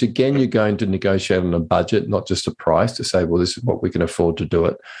good, which again, you're going to negotiate on a budget, not just a price to say, well, this is what we can afford to do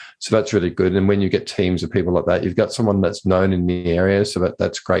it. So that's really good. And when you get teams of people like that, you've got someone that's known in the area. So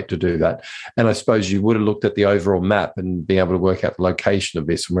that's great to do that. And I suppose you would have looked at the overall map and be able to work out the location of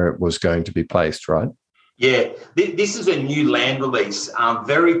this and where it was going to be placed, right? Yeah, this is a new land release,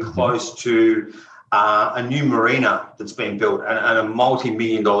 very close to a new marina that's been built, and a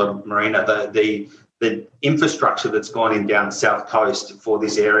multi-million-dollar marina. The infrastructure that's gone in down the south coast for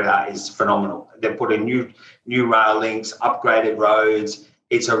this area is phenomenal. They've put in new rail links, upgraded roads.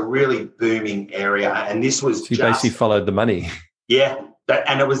 It's a really booming area, and this was so you basically followed the money. Yeah,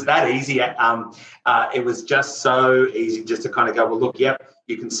 and it was that easy. It was just so easy just to kind of go, well, look, yep,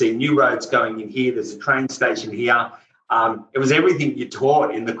 you can see new roads going in here. There's a train station here. It was everything you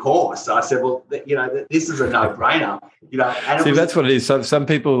taught in the course. I said, well, this is a no-brainer. And that's what it is. So some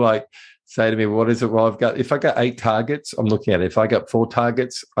people like say to me, what is it? Well, if I got 8 targets, I'm looking at it. If I got 4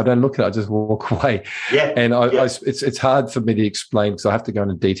 targets, I don't look at it. I just walk away. Yeah. And it's hard for me to explain because I have to go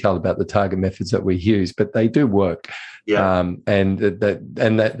into detail about the target methods that we use, but they do work. Yeah. And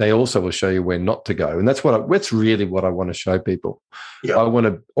that they also will show you where not to go. And that's really what I want to show people. Yeah. I want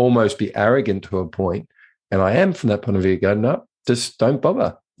to almost be arrogant to a point. And I am from that point of view. Go, no, just don't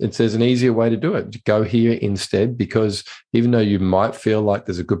bother. There's an easier way to do it. Go here instead, because even though you might feel like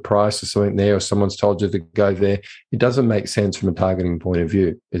there's a good price or something there, or someone's told you to go there, it doesn't make sense from a targeting point of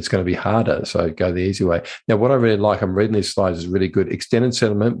view. It's going to be harder. So go the easy way. Now, what I really like, I'm reading these slides, is really good. Extended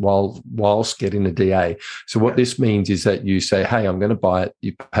settlement whilst getting the DA. So what this means is that you say, hey, I'm going to buy it.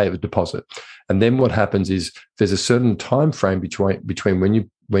 You pay a deposit. And then what happens is there's a certain time frame between when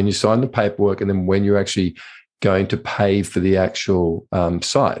you sign the paperwork and then when you're actually going to pay for the actual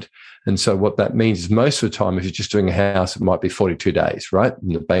site. And so what that means is most of the time, if you're just doing a house, it might be 42 days, right?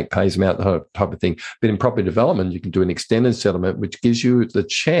 And the bank pays them out, the type of thing. But in property development, you can do an extended settlement, which gives you the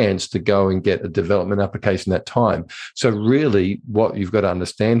chance to go and get a development application that time. So really what you've got to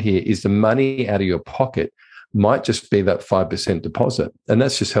understand here is the money out of your pocket might just be that 5% deposit. And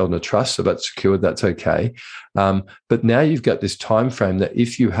that's just held in a trust, so that's secured, that's okay. But now you've got this time frame that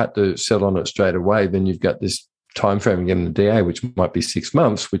if you had to settle on it straight away, then you've got this time frame again in the DA, which might be 6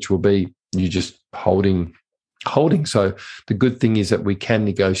 months, which will be you just holding. So the good thing is that we can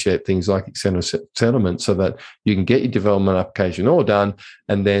negotiate things like extended settlement so that you can get your development application all done,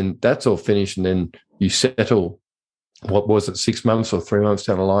 and then that's all finished, and then you settle, what was it, 6 months or 3 months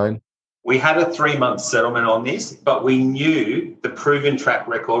down the line? We had a 3-month settlement on this, but we knew the proven track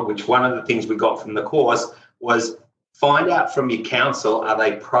record, which one of the things we got from the course was find out from your council, are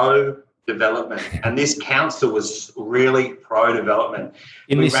they pro-development? And this council was really pro-development.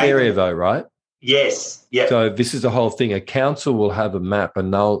 In this area though, right? Yes. Yeah. So this is the whole thing. A council will have a map,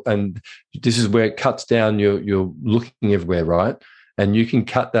 and this is where it cuts down. You're looking everywhere, right? And you can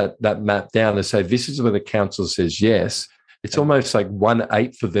cut that map down and say, this is where the council says yes. It's almost like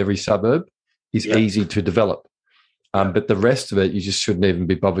 1/8 of every suburb is easy to develop. But the rest of it, you just shouldn't even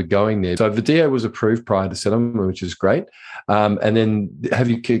be bothered going there. So the DA was approved prior to settlement, which is great. And then have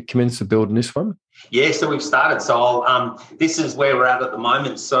you commenced to build in this one? Yeah, so we've started. So this is where we're at the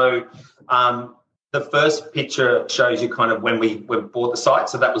moment. So the first picture shows you kind of when we bought the site.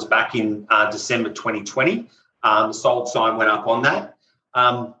 So that was back in December 2020. The sold sign went up on that.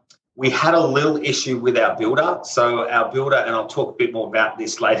 We had a little issue with our builder. So our builder, and I'll talk a bit more about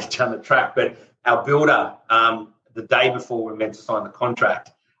this later down the track, but our builder, the day before we were meant to sign the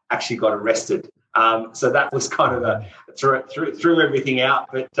contract, actually got arrested. So that was kind of threw everything out.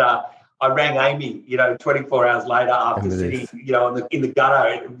 But I rang Amy, 24 hours later after sitting, in the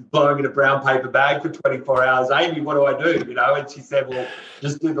gutter, blowing in a brown paper bag for 24 hours. Amy, what do I do? And she said, well,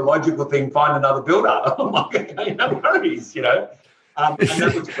 just do the logical thing, find another builder. I'm like, okay, no worries, and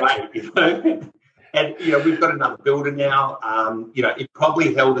that was great, And, we've got another builder now. It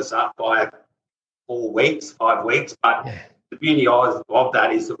probably held us up by 5 weeks, but the beauty of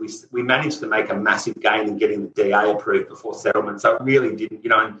that is that we managed to make a massive gain in getting the DA approved before settlement. So it really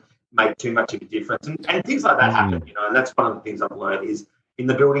didn't, make too much of a difference. And things like that happen, and that's one of the things I've learned is in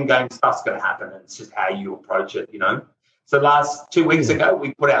the building game, stuff's going to happen, and it's just how you approach it, So last 2 weeks ago,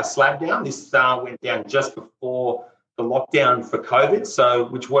 we put our slab down. This went down just before the lockdown for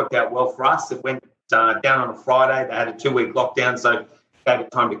COVID, which worked out well for us. It went down on a Friday. They had a 2-week lockdown, so gave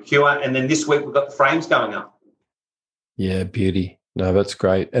it time to cure. And then this week we've got the frames going up. Yeah, beauty. No, that's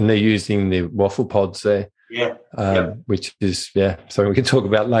great. And they're using the waffle pods there. Yeah. Which is, something we can talk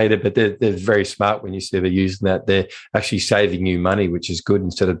about later, but they're very smart when you see they're using that. They're actually saving you money, which is good.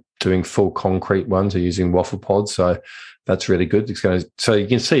 Instead of doing full concrete ones, they're using waffle pods. So That's really good. It's going to, so you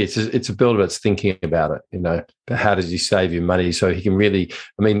can see it's a builder that's thinking about it, but how does he save you money so he can really,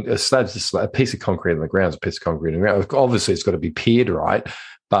 I mean, a slab's a slab, a piece of concrete on the ground is a piece of concrete on the ground. Obviously, it's got to be piered right,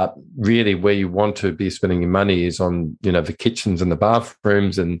 but really where you want to be spending your money is on, the kitchens and the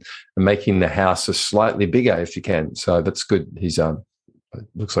bathrooms and making the house a slightly bigger if you can. So that's good. He's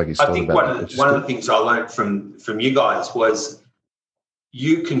looks like he's thought about it. One of the things I learned from you guys was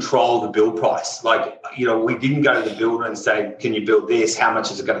you control the build price. Like, we didn't go to the builder and say, can you build this? How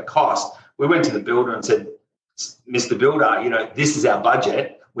much is it going to cost? We went to the builder and said, Mr. Builder, this is our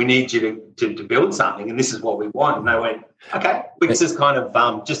budget. We need you to build something, and this is what we want. And they went, okay, which is kind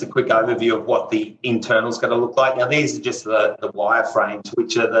of just a quick overview of what the internal's going to look like. Now, these are just the wireframes,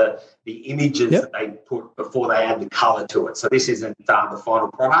 which are the images that they put before they add the colour to it. So this isn't the final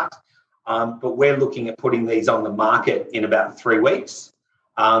product, but we're looking at putting these on the market in about 3 weeks.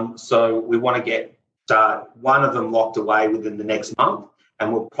 So we want to get one of them locked away within the next month,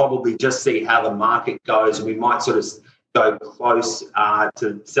 and we'll probably just see how the market goes. And we might sort of go close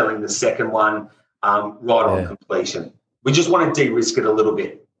to selling the second one right on completion. We just want to de-risk it a little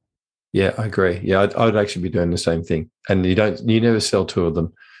bit. Yeah, I agree. Yeah, I'd actually be doing the same thing. And you never sell 2 of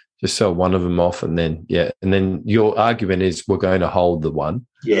them. Just sell one of them off, and then your argument is we're going to hold the one.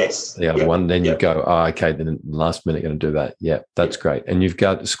 Yes. The other one. Then you go, okay, then last minute going to do that. Yeah, that's great. And you've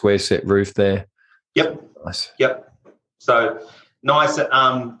got a square set roof there. Yep. Nice. Yep. So nice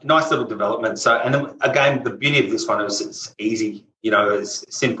little development. So, and then, again, the beauty of this one is it's easy. It's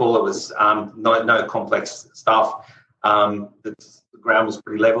simple. It was no complex stuff. The ground was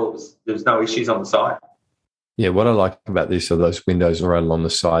pretty level. There was no issues on the side. Yeah, what I like about this are those windows right along the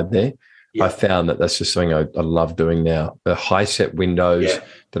side there. Yeah. I found that's just something I love doing now. The high set windows,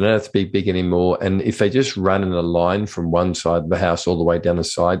 they don't have to be big anymore. And if they just run in a line from one side of the house all the way down the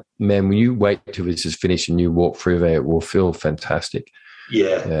side, man, when you wait till this is finished and you walk through there, it will feel fantastic.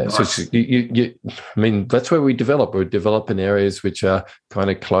 Yeah. Nice. So I mean, that's where we develop. We develop in areas which are kind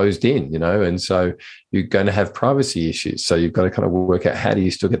of closed in, and so you're going to have privacy issues. So you've got to kind of work out how do you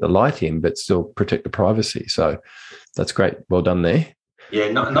still get the light in, but still protect the privacy. So that's great. Well done there.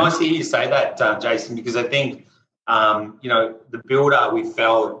 Yeah, nice to hear you say that, Jason, because I think, the builder we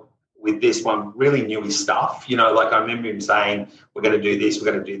felt with this one really knew his stuff. Like I remember him saying, we're going to do this,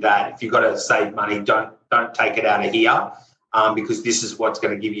 we're going to do that. If you've got to save money, don't take it out of here. Because this is what's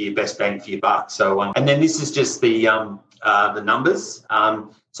going to give you your best bang for your buck. So, and then this is just the numbers.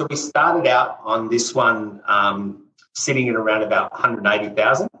 So we started out on this one sitting at around about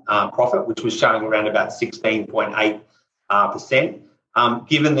 180,000 profit, which was showing around about 16.8%.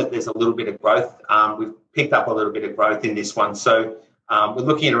 Given that there's a little bit of growth, we've picked up a little bit of growth in this one. So we're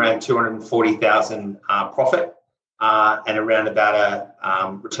looking at around 240,000 profit and around about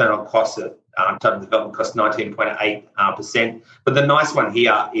a return on cost of total development cost 19.8%. But the nice one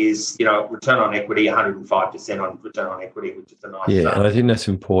here is, return on equity, 105% on return on equity, which is a nice. Yeah, and I think that's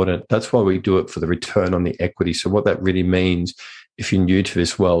important. That's why we do it for the return on the equity. So what that really means, if you're new to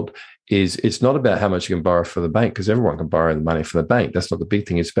this world, is it's not about how much you can borrow for the bank, because everyone can borrow the money from the bank. That's not the big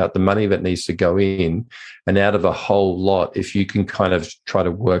thing. It's about the money that needs to go in, and out of a whole lot, if you can kind of try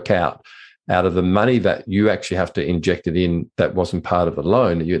to work out of the money that you actually have to inject it in that wasn't part of the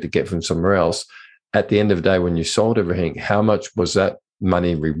loan that you had to get from somewhere else, at the end of the day, when you sold everything, how much was that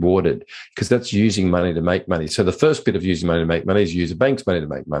money rewarded? Because that's using money to make money. So the first bit of using money to make money is use a bank's money to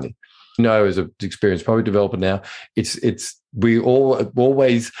make money. As an experienced property developer now, we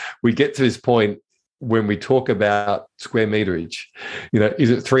get to this point when we talk about square meterage,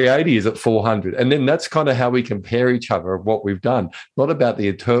 is it 380? Is it 400? And then that's kind of how we compare each other of what we've done, not about the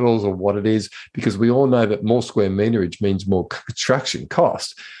internals or what it is, because we all know that more square meterage means more construction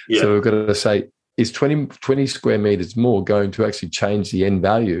cost. Yeah. So we've got to say, is 20 square meters more going to actually change the end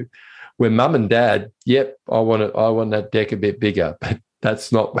value? Where mum and dad, yep, I want that deck a bit bigger, but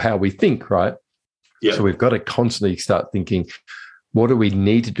that's not how we think, right? Yeah. So we've got to constantly start thinking, what do we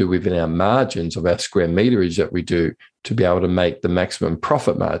need to do within our margins of our square meterage that we do to be able to make the maximum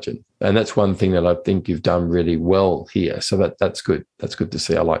profit margin? And that's one thing that I think you've done really well here. So that's good. That's good to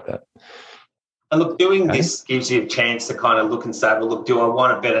see. I like that. And look, doing this gives you a chance to kind of look and say, well, look, do I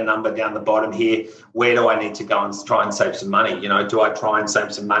want a better number down the bottom here? Where do I need to go and try and save some money? Do I try and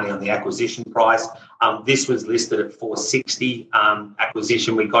save some money on the acquisition price? This was listed at 460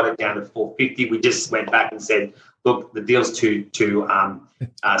 acquisition. We got it down to 450. We just went back and said, look, the deal's too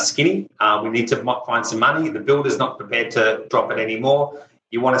skinny. We need to find some money. The builder's not prepared to drop it anymore.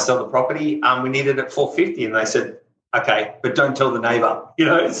 You want to sell the property? We need it at 450. And they said, Okay, but don't tell the neighbour, you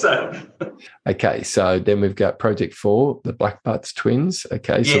know, so. Okay, so then we've got Project 4, the Black Butts twins.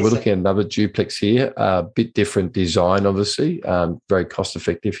 Okay, so we're looking at another duplex here, a bit different design, obviously, very cost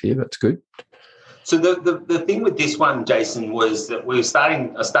effective here. That's good. So the thing with this one, Jason, was that I was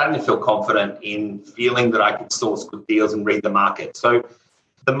starting to feel confident in feeling that I could source good deals and read the market. So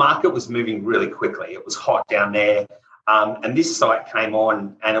the market was moving really quickly. It was hot down there. And this site came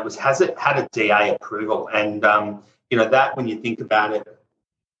on and it had a DA approval. And, you know, that when you think about it,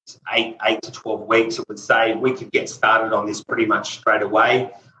 8 to 12 weeks, it would say we could get started on this pretty much straight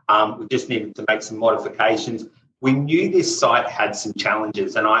away. We just needed to make some modifications. We knew this site had some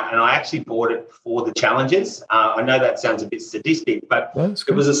challenges, and I actually bought it for the challenges. I know that sounds a bit sadistic, but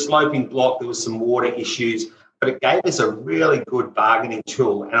it was a sloping block. There was some water issues, but it gave us a really good bargaining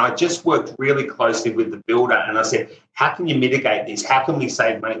tool. And I just worked really closely with the builder, and I said, how can you mitigate this? How can we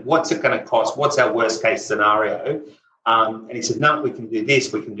save money? What's it going to cost? What's our worst case scenario? And he said, no, we can do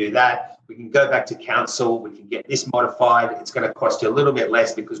this, we can do that. We can go back to council. We can get this modified. It's going to cost you a little bit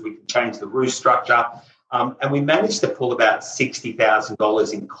less because we can change the roof structure. And we managed to pull about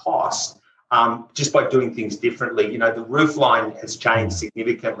 $60,000 in cost just by doing things differently. You know, the roof line has changed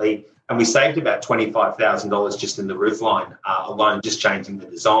significantly, and we saved about $25,000 just in the roof line alone, just changing the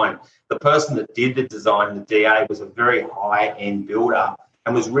design. The person that did the design, the DA, was a very high-end builder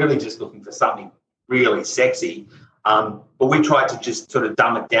and was really just looking for something really sexy. But we tried to just sort of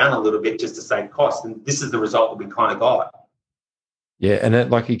dumb it down a little bit just to save cost, and this is the result that we kind of got. Yeah, and that,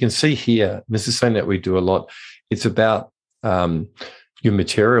 like you can see here, this is something that we do a lot. It's about your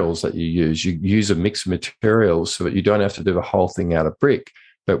materials that you use. You use a mix of materials so that you don't have to do the whole thing out of brick.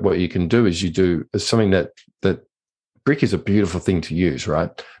 But what you can do is you do something that brick is a beautiful thing to use,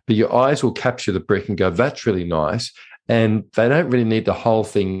 right? But your eyes will capture the brick and go, that's really nice. And they don't really need the whole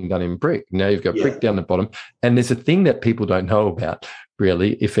thing done in brick. Now you've got brick down the bottom. And there's a thing that people don't know about,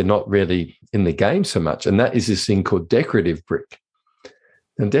 really, if they're not really in the game so much, and that is this thing called decorative brick.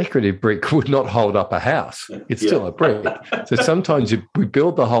 And decorative brick would not hold up a house. It's still a brick. So sometimes we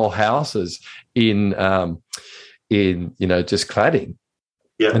build the whole houses in just cladding.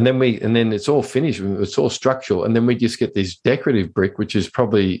 Yeah. And then it's all finished. It's all structural. And then we just get this decorative brick, which is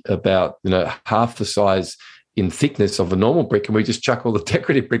probably about, half the size in thickness of a normal brick. And we just chuck all the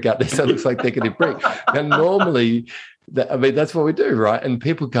decorative brick out there so it looks like decorative brick. And normally, that's what we do, right? And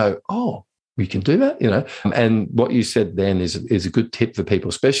people go, oh, we can do that, And what you said then is a good tip for people,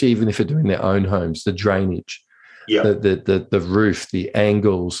 especially even if they're doing their own homes, the drainage, the roof, the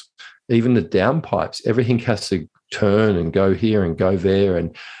angles, even the downpipes, everything has to turn and go here and go there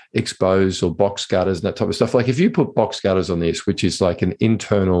and expose or box gutters and that type of stuff. Like if you put box gutters on this, which is like an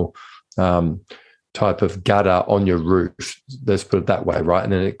internal type of gutter on your roof, let's put it that way, right?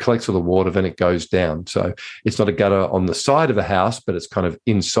 And then it collects all the water, then it goes down. So it's not a gutter on the side of a house, but it's kind of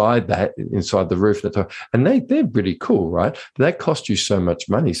inside the roof. And they're pretty cool, right? But that costs you so much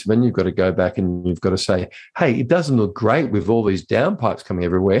money. So then you've got to go back and you've got to say, hey, it doesn't look great with all these downpipes coming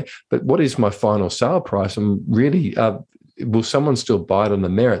everywhere, but what is my final sale price? And really, will someone still buy it on the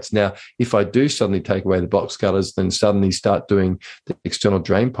merits? Now, if I do suddenly take away the box gutters, then suddenly start doing the external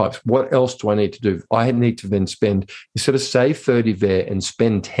drain pipes, what else do I need to do? I need to then spend, instead of save 30 there and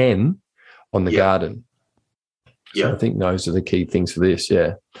spend 10 on the garden. So I think those are the key things for this,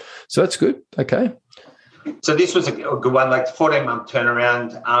 So that's good. Okay. So this was a good one, like 14-month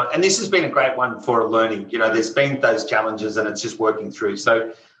turnaround. And this has been a great one for learning. There's been those challenges and it's just working through.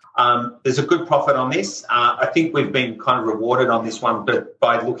 So there's a good profit on this. I think we've been kind of rewarded on this one, but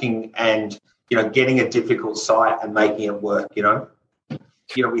by looking and, getting a difficult site and making it work,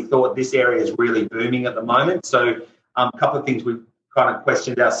 we thought this area is really booming at the moment. So a couple of things we kind of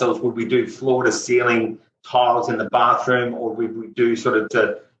questioned ourselves, would we do floor to ceiling tiles in the bathroom, or would we do sort of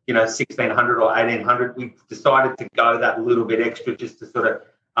to, 1,600 or 1,800? We decided to go that little bit extra just to sort of,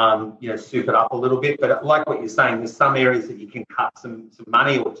 soup it up a little bit. But like what you're saying, there's some areas that you can cut some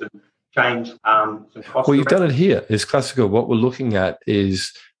money or to change some costs. Well, you've done it here. It's classical. What we're looking at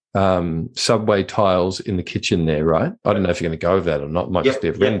is subway tiles in the kitchen there, right? I don't know if you're going to go over that or not. It might just be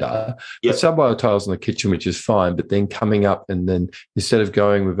a render. But subway tiles in the kitchen, which is fine, but then coming up and then instead of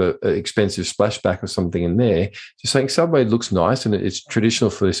going with an expensive splashback or something in there, just saying subway looks nice and it's traditional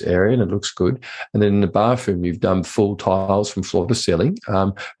for this area and it looks good. And then in the bathroom, you've done full tiles from floor to ceiling,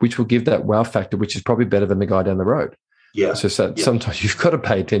 which will give that wow factor, which is probably better than the guy down the road. Yeah. So sometimes you've got to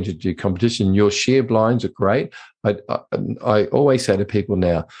pay attention to your competition. Your sheer blinds are great. I always say to people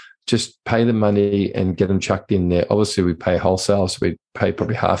now, just pay the money and get them chucked in there. Obviously, we pay wholesale, so we pay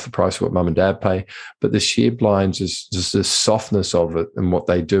probably half the price of what mum and dad pay. But the sheer blinds is just the softness of it and what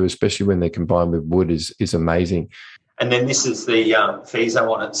they do, especially when they're combined with wood, is amazing. And then this is the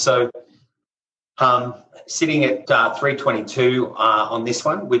FISO on it. So sitting at 322 on this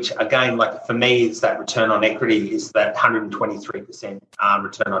one, which again, like for me, is that return on equity is that 123%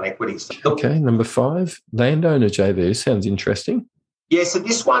 return on equity. So okay, number 5, landowner JV sounds interesting. Yeah, so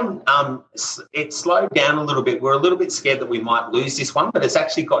this one, it slowed down a little bit. We're a little bit scared that we might lose this one, but it's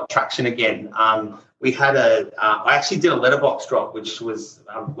actually got traction again. We had I actually did a letterbox drop, which was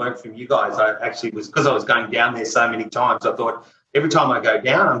learned from you guys. I actually was, because I was going down there so many times, I thought every time I go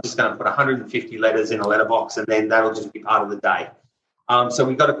down, I'm just going to put 150 letters in a letterbox, and then that'll just be part of the day. So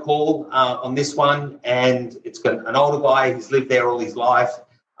we got a call on this one, and it's got an older guy who's lived there all his life.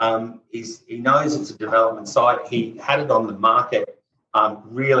 He knows it's a development site. He had it on the market.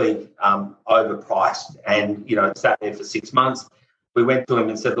 Really overpriced, and it sat there for 6 months. We went to him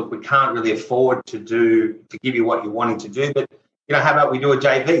and said, look, we can't really afford to give you what you're wanting to do, but how about we do a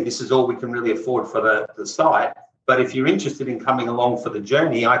JV? This is all we can really afford for the site. But if you're interested in coming along for the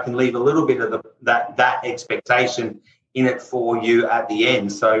journey, I can leave a little bit of that expectation in it for you at the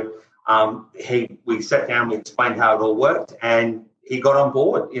end. So we sat down, we explained how it all worked, and he got on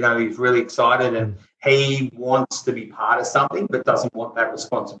board. He's really excited, and he wants to be part of something but doesn't want that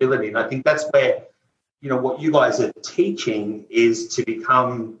responsibility. And I think that's where, what you guys are teaching is to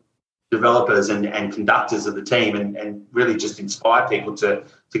become developers and conductors of the team, and really just inspire people to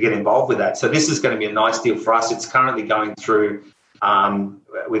get involved with that. So this is going to be a nice deal for us. It's currently going through,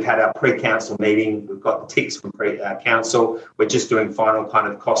 we've had our pre-council meeting. We've got the ticks from council. We're just doing final kind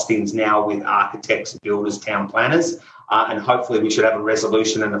of costings now with architects, builders, town planners, and hopefully we should have a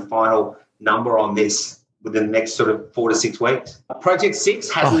resolution and a final number on this within the next sort of 4 to 6 weeks. Project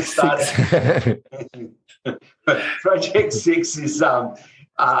 6 hasn't started. Project 6 is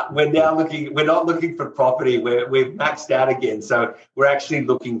we're not looking for property. We've maxed out again. So we're actually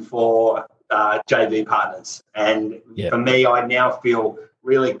looking for JV partners. And for me, I now feel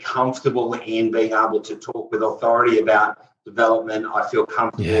really comfortable in being able to talk with authority about development. I feel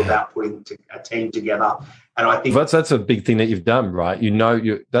comfortable about putting a team together. And I think that's a big thing that you've done, right?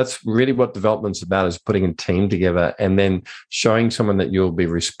 That's really what development's about, is putting a team together and then showing someone that you'll be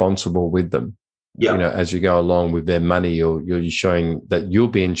responsible with them. As you go along with their money, or you're showing that you'll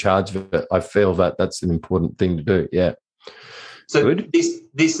be in charge of it. I feel that that's an important thing to do. Yeah. So good.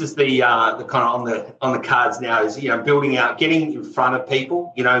 This is the kind of on the cards now is building out, getting in front of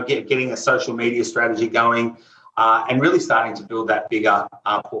people, getting a social media strategy going, and really starting to build that bigger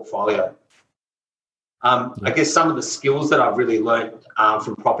portfolio. I guess some of the skills that I've really learned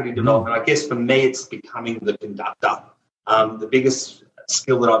from property development, I guess for me, it's becoming the conductor. The biggest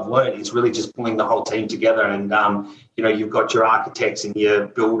skill that I've learned is really just pulling the whole team together. And, you've got your architects and your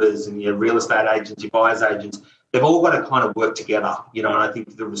builders and your real estate agents, your buyer's agents. They've all got to kind of work together, and I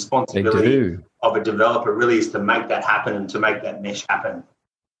think the responsibility of a developer really is to make that happen and to make that mesh happen.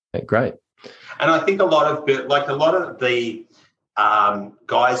 Great. And I think a lot of the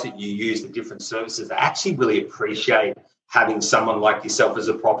guys that you use, the different services, actually really appreciate having someone like yourself as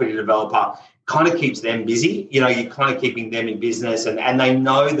a property developer. Kind of keeps them busy. You're kind of keeping them in business, and they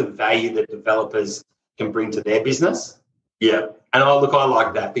know the value that developers can bring to their business. Yeah. And I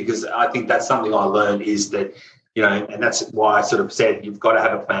like that, because I think that's something I learned is that, and that's why I sort of said you've got to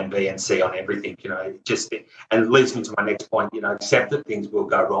have a plan B and C on everything, and it leads me to my next point, accept that things will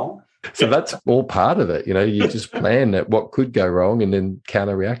go wrong. So that's all part of it. You just plan at what could go wrong and then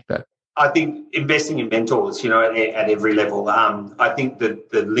counter-react that. I think investing in mentors, at every level. I think that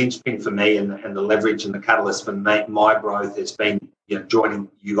the linchpin for me and the leverage and the catalyst for my growth has been, joining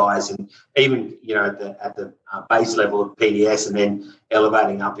you guys, and even, at the base level of PDS, and then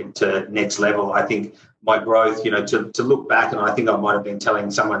elevating up into next level. I think my growth, to look back, and I think I might have been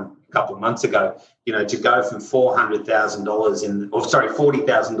telling someone a couple of months ago, to go from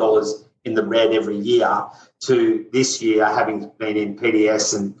 $40,000 in the red every year to this year, having been in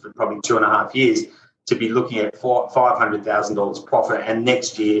PDS and for probably 2.5 years, to be looking at $500,000 profit. And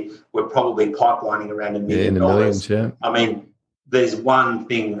next year, we're probably pipelining around $1 million. In the millions, yeah. I mean, there's one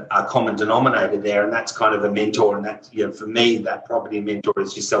thing, a common denominator there, and that's kind of a mentor. And that's, for me, that property mentor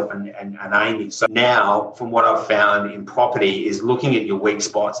is yourself and Amy. So now, from what I've found in property, is looking at your weak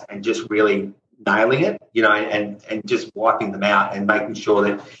spots and just really nailing it, and just wiping them out and making sure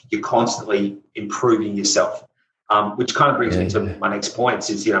that you're constantly improving yourself, which kind of brings me to my next points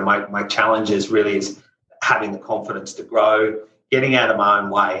is, my challenges really is having the confidence to grow, getting out of my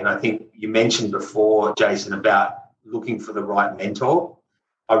own way. And I think you mentioned before, Jason, about looking for the right mentor.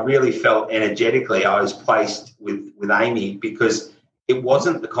 I really felt energetically I was placed with Amy, because it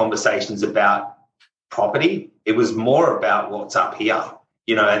wasn't the conversations about property. It was more about what's up here,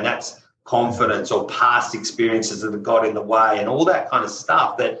 and that's confidence or past experiences that have got in the way and all that kind of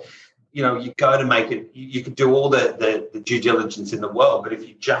stuff that, you know, you go to make it, you could do all the due diligence in the world, but if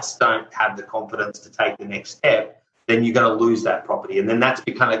you just don't have the confidence to take the next step, then you're going to lose that property. And then that's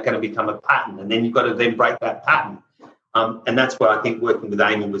going to become a pattern. And then you've got to then break that pattern. And that's where I think working with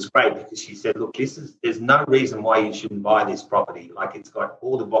Amy was great, because she said, look, there's no reason why you shouldn't buy this property. Like, it's got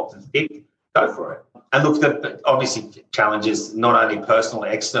all the boxes ticked, go for it. And look, obviously challenges, not only personal,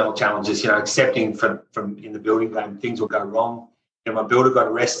 external challenges, you know, accepting from in the building game, things will go wrong. You know, my builder got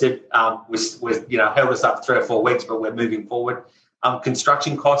arrested, was you know, held us up 3 or 4 weeks, but we're moving forward.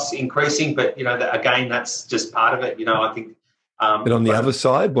 Construction costs increasing, but, you know, again, that's just part of it. You know, I think. But on the other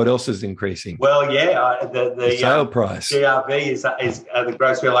side, what else is increasing? Well, yeah, the sale price. GRV is the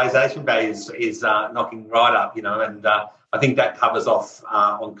gross realisation value is knocking right up. You know, and I think that covers off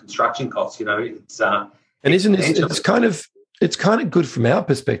on construction costs. You know, it's kind of good from our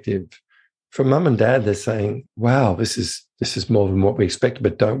perspective. From mum and dad, they're saying, "Wow, this is more than what we expected,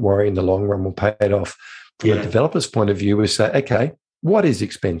 but don't worry, in the long run, we'll pay it off." From a developer's point of view, we say, "Okay, what is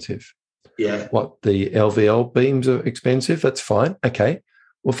expensive? Yeah, what, the LVL beams are expensive? That's fine. Okay,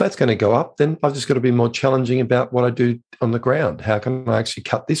 well, if that's going to go up, then I've just got to be more challenging about what I do on the ground. How can I actually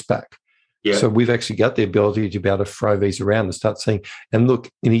cut this back?" Yeah. So we've actually got the ability to be able to throw these around and start saying, and look,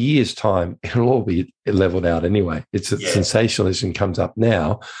 in a year's time, it'll all be leveled out anyway. Sensationalism comes up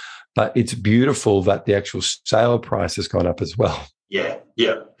now. But it's beautiful that the actual sale price has gone up as well. Yeah,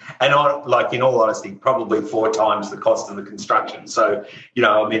 yeah. And in all honesty, probably 4 times the cost of the construction. So, you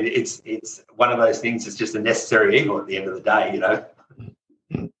know, I mean, it's one of those things. It's just a necessary evil at the end of the day, you know.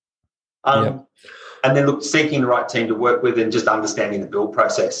 And then, look, seeking the right team to work with and just understanding the build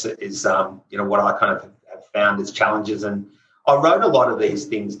process is, you know, what I kind of have found as challenges. And I wrote a lot of these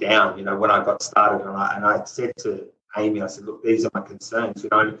things down, you know, when I got started, and I said to Amy, I said, look, these are my concerns. You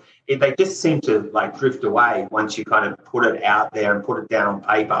know, they just seem to like drift away once you kind of put it out there and put it down on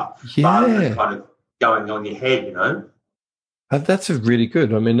paper, rather than kind of going on your head, you know. That's a really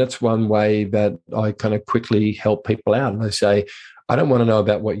good. I mean, that's one way that I kind of quickly help people out. And I say, I don't want to know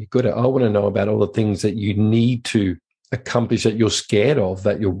about what you're good at. I want to know about all the things that you need to accomplish, that you're scared of,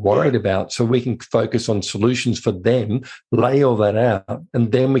 that you're worried about, so we can focus on solutions for them, lay all that out,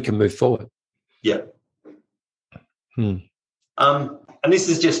 and then we can move forward. Yeah. And this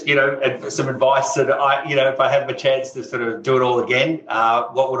is just, you know, some advice that I, you know, if I have a chance to sort of do it all again,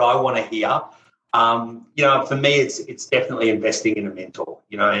 what would I want to hear? You know, for me, it's definitely investing in a mentor,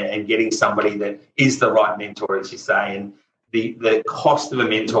 you know, and getting somebody that is the right mentor, as you say. And the cost of a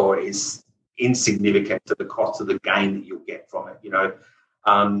mentor is insignificant to the cost of the gain that you'll get from it, you know.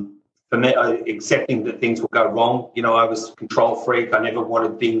 For me, accepting that things will go wrong, you know, I was a control freak. I never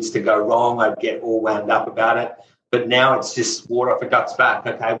wanted things to go wrong. I'd get all wound up about it. But now it's just water off a duck's back.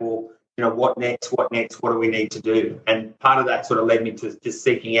 Okay, well, you know, what next? What do we need to do? And part of that sort of led me to just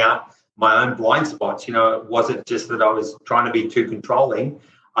seeking out my own blind spots. You know, was it just that I was trying to be too controlling?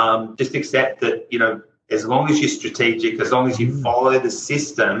 Just accept that, you know, as long as you're strategic, as long as you follow the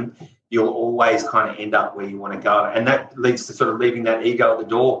system, you'll always kind of end up where you want to go. And that leads to sort of leaving that ego at the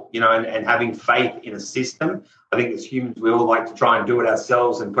door, you know, and having faith in a system. I think as humans, we all like to try and do it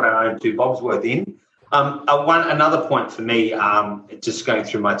ourselves and put our own 2 bobs worth in. Another point for me, just going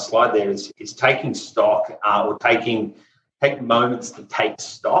through my slide there, is taking stock or take moments to take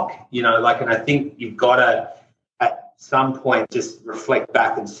stock, you know, like, and I think you've got to at some point just reflect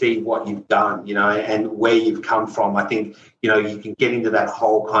back and see what you've done, you know, and where you've come from. I think, you know, you can get into that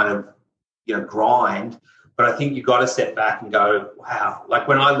whole kind of, you know, grind, but I think you've got to step back and go, wow, like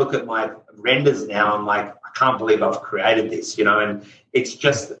when I look at my renders now, I'm like, I can't believe I've created this, you know, and it's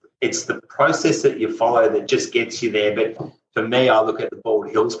the process that you follow that just gets you there. But for me, I look at the Bald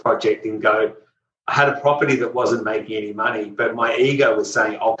Hills project and go, I had a property that wasn't making any money, but my ego was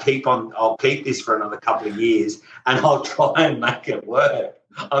saying, I'll keep this for another couple of years and I'll try and make it work.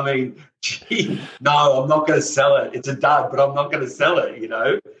 I mean, gee, no, I'm not going to sell it. It's a dud, but I'm not going to sell it, you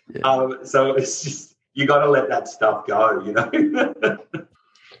know. Yeah. So it's just, you got to let that stuff go, you know.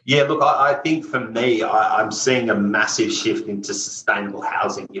 Yeah, look, I think for me, I'm seeing a massive shift into sustainable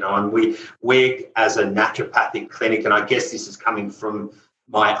housing, you know, and we as a naturopathic clinic, and I guess this is coming from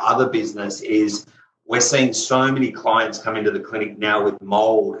my other business, is we're seeing so many clients come into the clinic now with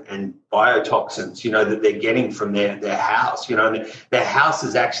mold and biotoxins, you know, that they're getting from their house, you know, and their house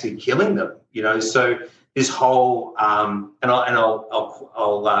is actually killing them, you know. So this whole, I'll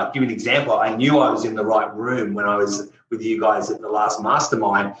give you an example. I knew I was in the right room when I was with you guys at the last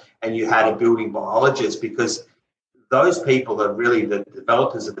mastermind, and you had a building biologist, because those people are really the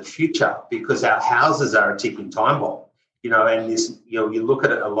developers of the future, because our houses are a ticking time bomb. and this, you look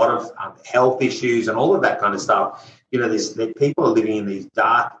at a lot of health issues and all of that kind of stuff. People are living in these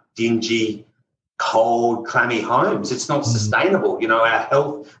dark, dingy, cold, clammy homes. It's not sustainable. Our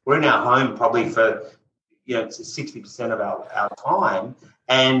health, we're in our home probably for, 60% of our time,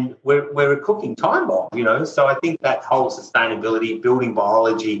 and we're a cooking time bomb, So I think that whole sustainability, building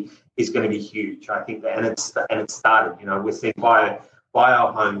biology is going to be huge. I think that, and it's started, we're seeing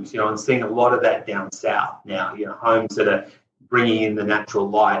bio homes, and seeing a lot of that down south now, homes that are bringing in the natural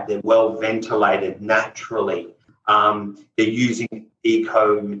light. They're well ventilated naturally. They're using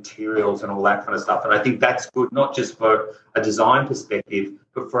eco materials and all that kind of stuff. And I think that's good, not just for a design perspective,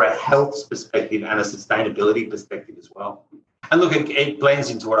 but for a health perspective and a sustainability perspective as well. And look, it blends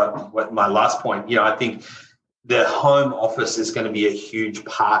into what my last point. I think the home office is going to be a huge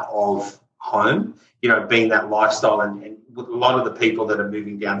part of home, being that lifestyle. And a lot of the people that are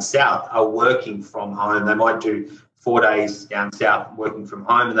moving down south are working from home. They might do 4 days down south working from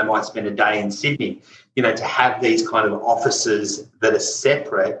home, and they might spend a day in Sydney. To have these kind of offices that are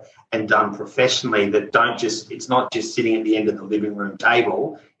separate and done professionally, that it's not just sitting at the end of the living room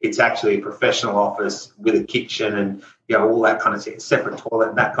table. It's actually a professional office with a kitchen and, all that kind of thing, separate toilet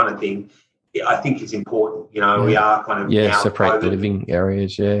and that kind of thing. I think it's important. We are kind of now separate the living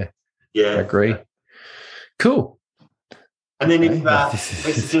areas. Yeah, I agree. Cool. And then this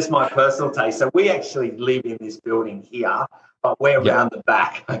is just my personal taste. So we actually live in this building here, but we're around the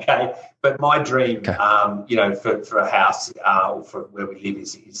back, okay? But my dream, for a house or for where we live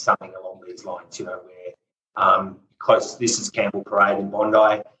is something along these lines, where close. This is Campbell Parade in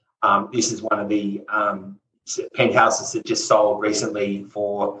Bondi. This is one of the penthouses that just sold recently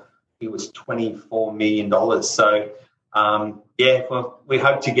for, it was $24 million. So, well, we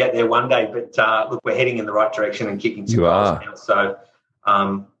hope to get there one day. But look, we're heading in the right direction and kicking some goals now. So,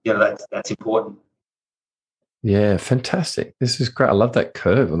 that's important. Yeah, fantastic. This is great. I love that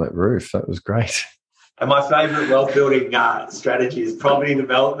curve on that roof. That was great. And my favourite wealth building strategy is property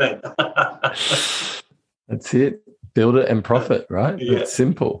development. That's it. Build it and profit, right? Yeah. It's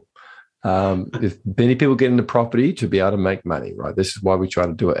simple. If many people get into property to be able to make money, right? This is why we try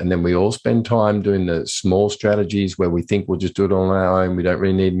to do it. And then we all spend time doing the small strategies where we think we'll just do it on our own. We don't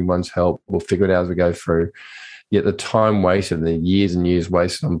really need anyone's help. We'll figure it out as we go through. Yet the time wasted and the years and years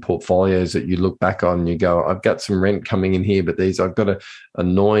wasted on portfolios that you look back on and you go, I've got some rent coming in here, but I've got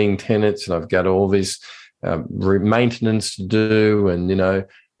annoying tenants and I've got all this maintenance to do, and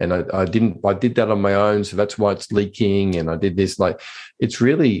and I did that on my own, so that's why it's leaking, and I did this.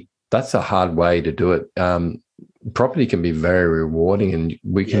 That's a hard way to do it. Property can be very rewarding, and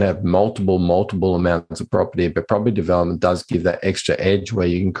we can have multiple amounts of property, but property development does give that extra edge where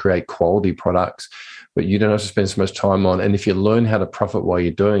you can create quality products, but you don't have to spend so much time on. And if you learn how to profit while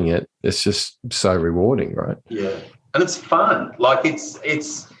you're doing it, it's just so rewarding, right? Yeah, and it's fun. Like it's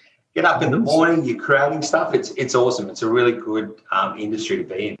get up in the morning, you're creating stuff. It's awesome. It's a really good industry to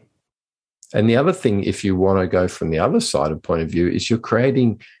be in. And the other thing, if you want to go from the other side of point of view, is you're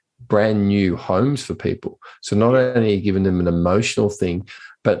creating brand new homes for people. So not only are you giving them an emotional thing,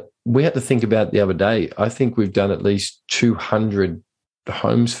 but we had to think about the other day, I think we've done at least 200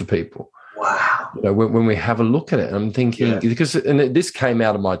 homes for people. Wow. When we have a look at it, I'm thinking, because this came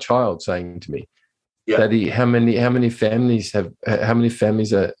out of my child saying to me, Daddy, how many families are,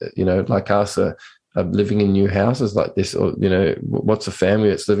 like us are living in new houses like this, or, what's a family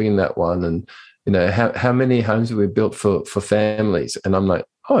that's living in that one? And, how many homes have we built for families? And I'm like,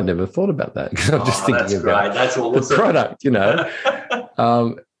 oh, I never thought about that, because I'm just thinking about the product,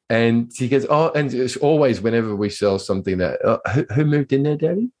 and she goes, oh, and it's always whenever we sell something that, who moved in there,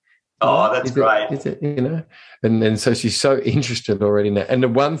 Daddy? Oh, that's great. Is it, and so she's so interested already now. And the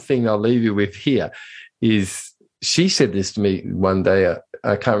one thing I'll leave you with here is she said this to me one day.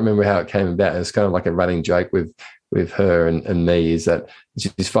 I can't remember how it came about. It's kind of like a running joke with her and me, is that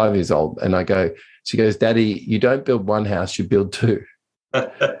she's 5 years old. And she goes, Daddy, you don't build one house, you build two.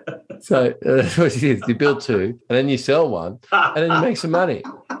 So that's what she is. You build two and then you sell one and then you make some money.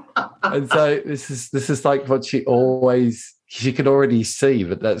 And so this is like what she could already see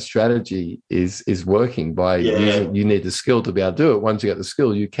that strategy is working by using. You need the skill to be able to do it. Once you get the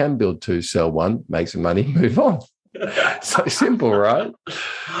skill, you can build two, sell one, make some money, move on. So simple, right?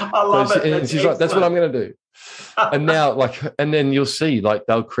 I love it. And she's like, that's what I'm going to do. And now, and then you'll see,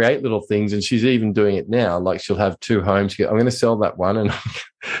 they'll create little things, and she's even doing it now. Like, she'll have two homes. I'm going to sell that one, and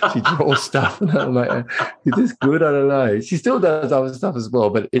she draws stuff. And I'm like, is this good? I don't know. She still does other stuff as well,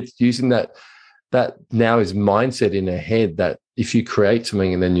 but it's using that now is mindset in her head that if you create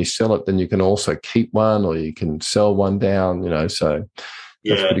something and then you sell it, then you can also keep one or you can sell one down. So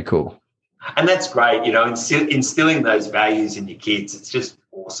that's pretty cool. And that's great, instilling those values in your kids. It's just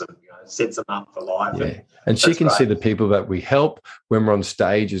awesome, it sets them up for life. Yeah. And she can see the people that we help when we're on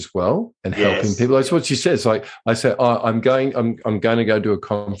stage as well and helping people. That's what she says. Like I say, I'm going to go to a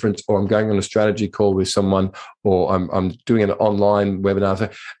conference, or I'm going on a strategy call with someone, or I'm doing an online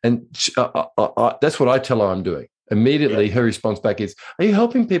webinar. And that's what I tell her I'm doing. Immediately, her response back is, "Are you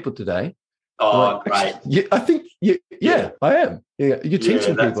helping people today?" Oh, great. Yeah, I think, I am. Yeah, you're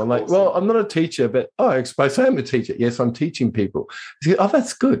teaching people. I'm like, awesome. Well, I'm not a teacher, but I say I'm a teacher. Yes, I'm teaching people. She goes, oh,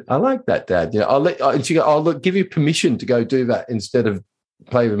 that's good. I like that, Dad. I'll give you permission to go do that instead of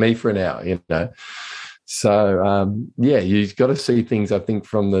play with me for an hour, So, you've got to see things, I think,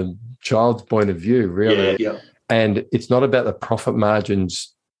 from the child's point of view, really. Yeah. And it's not about the profit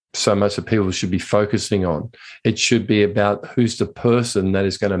margins so much that people should be focusing on. It should be about who's the person that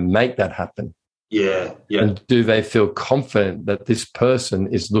is going to make that happen. Yeah. And do they feel confident that this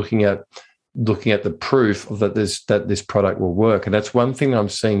person is looking at the proof of that this product will work? And that's one thing I'm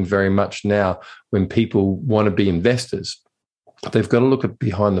seeing very much now when people want to be investors. They've got to look at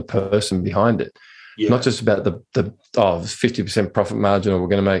behind the person behind it, not just about the 50% profit margin, or we're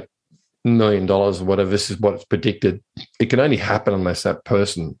going to make $1 million or whatever. This is what's predicted. It can only happen unless that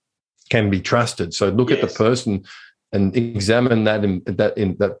person can be trusted. So look at the person and examine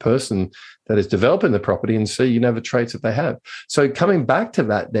that person that is developing the property and see, the traits that they have. So coming back to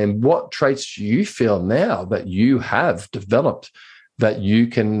that, then what traits do you feel now that you have developed that you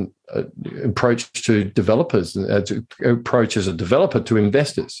can approach to developers, to approach as a developer to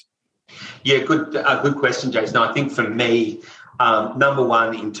investors? Yeah, good question, Jason. I think for me, number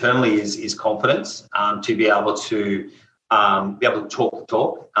one internally is confidence, to be able to talk the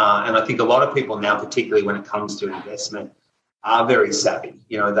talk. And I think a lot of people now, particularly when it comes to investment, are very savvy.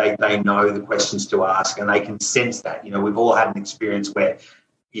 They know the questions to ask, and they can sense that. We've all had an experience where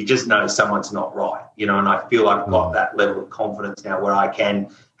you just know someone's not right, and I feel I've got that level of confidence now where I can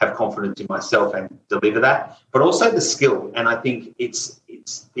have confidence in myself and deliver that, but also the skill. And I think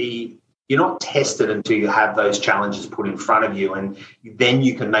you're not tested until you have those challenges put in front of you, and then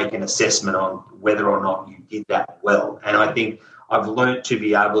you can make an assessment on whether or not you did that well. And I think I've learned to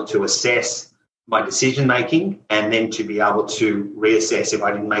be able to assess my decision making, and then to be able to reassess if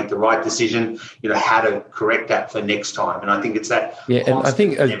I didn't make the right decision, how to correct that for next time. And I think it's that. Yeah, and I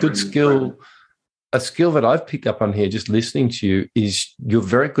think a good skill, a skill that I've picked up on here just listening to you is you're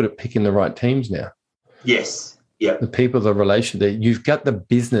very good at picking the right teams now. Yes. Yeah. The people, the relation that you've got the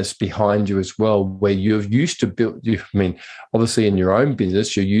business behind you as well, where you're used to build. Obviously in your own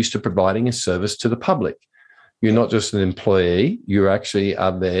business, you're used to providing a service to the public. You're not just an employee, you actually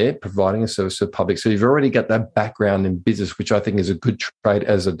are there providing a service to the public. So you've already got that background in business, which I think is a good trait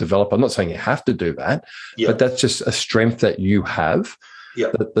as a developer. I'm not saying you have to do that, but that's just a strength that you have.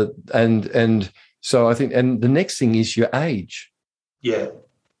 Yeah. And so I think, and the next thing is your age. Yeah.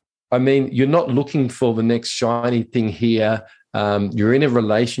 You're not looking for the next shiny thing here. You're in a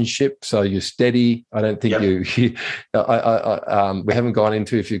relationship, so you're steady. I don't think we haven't gone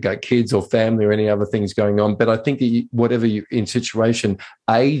into if you've got kids or family or any other things going on. But I think that whatever you're in situation,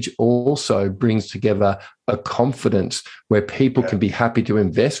 age also brings together a confidence where people can be happy to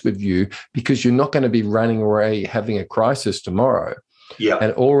invest with you because you're not going to be running away having a crisis tomorrow. Yeah.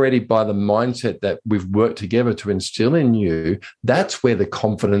 And already by the mindset that we've worked together to instill in you, that's where the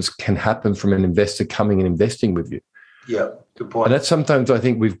confidence can happen from an investor coming and investing with you. Yeah, good point. And that's sometimes I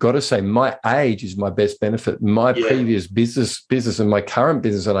think we've got to say my age is my best benefit. My previous business and my current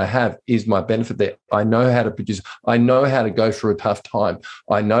business that I have is my benefit there. I know how to produce. I know how to go through a tough time.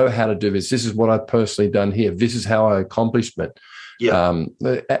 I know how to do this. This is what I've personally done here. This is how I accomplished it. Yeah.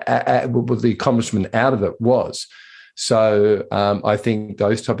 What the accomplishment out of it was. So I think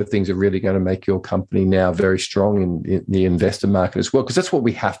those type of things are really going to make your company now very strong in the investor market as well, because that's what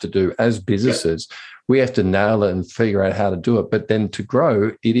we have to do as businesses. Yeah. We have to nail it and figure out how to do it. But then to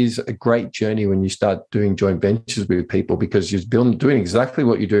grow, it is a great journey when you start doing joint ventures with people because you're doing exactly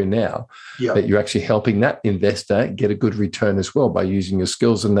what you're doing now, that you're actually helping that investor get a good return as well by using your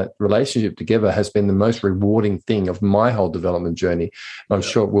skills. And that relationship together has been the most rewarding thing of my whole development journey. And I'm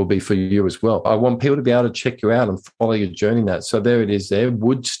sure it will be for you as well. I want people to be able to check you out and follow your journey in that. So there it is there,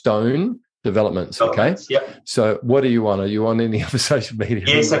 Woodstone Developments, okay? Yep. So what are you on? Are you on any other social media?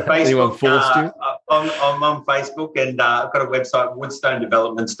 Yeah, so Facebook. Anyone forced you? I'm on Facebook, and I've got a website,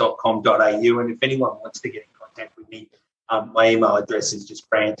 woodstonedevelopments.com.au, and if anyone wants to get in contact with me, my email address is just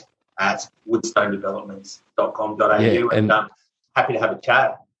grant@woodstonedevelopments.com.au, and happy to have a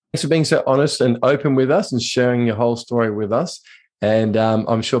chat. Thanks for being so honest and open with us and sharing your whole story with us. And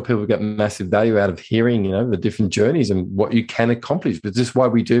I'm sure people get massive value out of hearing, the different journeys and what you can accomplish. But this is why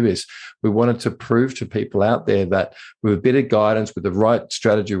we do this. We wanted to prove to people out there that with a bit of guidance, with the right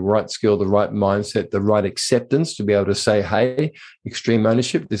strategy, right skill, the right mindset, the right acceptance to be able to say, hey, extreme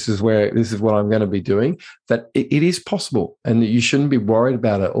ownership, this is what I'm going to be doing, that it is possible and that you shouldn't be worried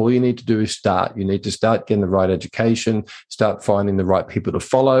about it. All you need to do is start. You need to start getting the right education, start finding the right people to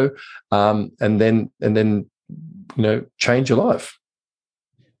follow, and then change your life.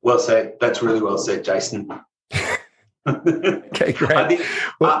 Well said. That's really well said, Jason. Okay, great. I think,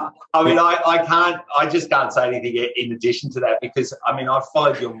 I just can't say anything in addition to that, because I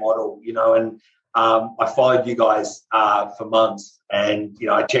followed your model, and I followed you guys for months, and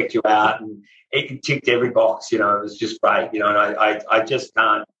I checked you out, and it ticked every box. It was just great, and I just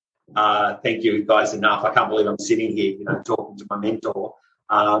can't thank you guys enough. I can't believe I'm sitting here, talking to my mentor.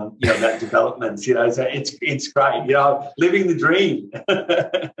 That development, so it's great, living the dream.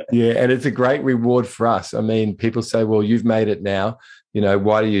 Yeah, and it's a great reward for us. People say, well, you've made it now,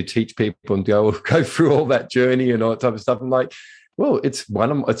 why do you teach people and go through all that journey and all that type of stuff? I'm like, well, it's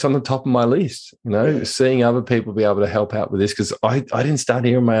on the top of my list, seeing other people be able to help out with this, because I didn't start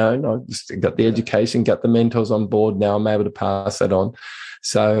here on my own. I just got the education, got the mentors on board. Now I'm able to pass that on.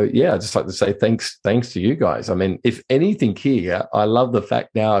 So, yeah, I'd just like to say thanks to you guys. If anything here, I love the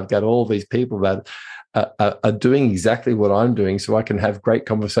fact now I've got all these people that are doing exactly what I'm doing, so I can have great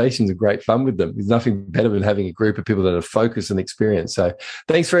conversations and great fun with them. There's nothing better than having a group of people that are focused and experienced. So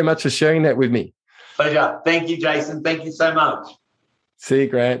thanks very much for sharing that with me. Pleasure. Thank you, Jason. Thank you so much. See you,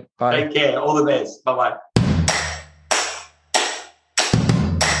 Grant. Bye. Take care. All the best. Bye-bye.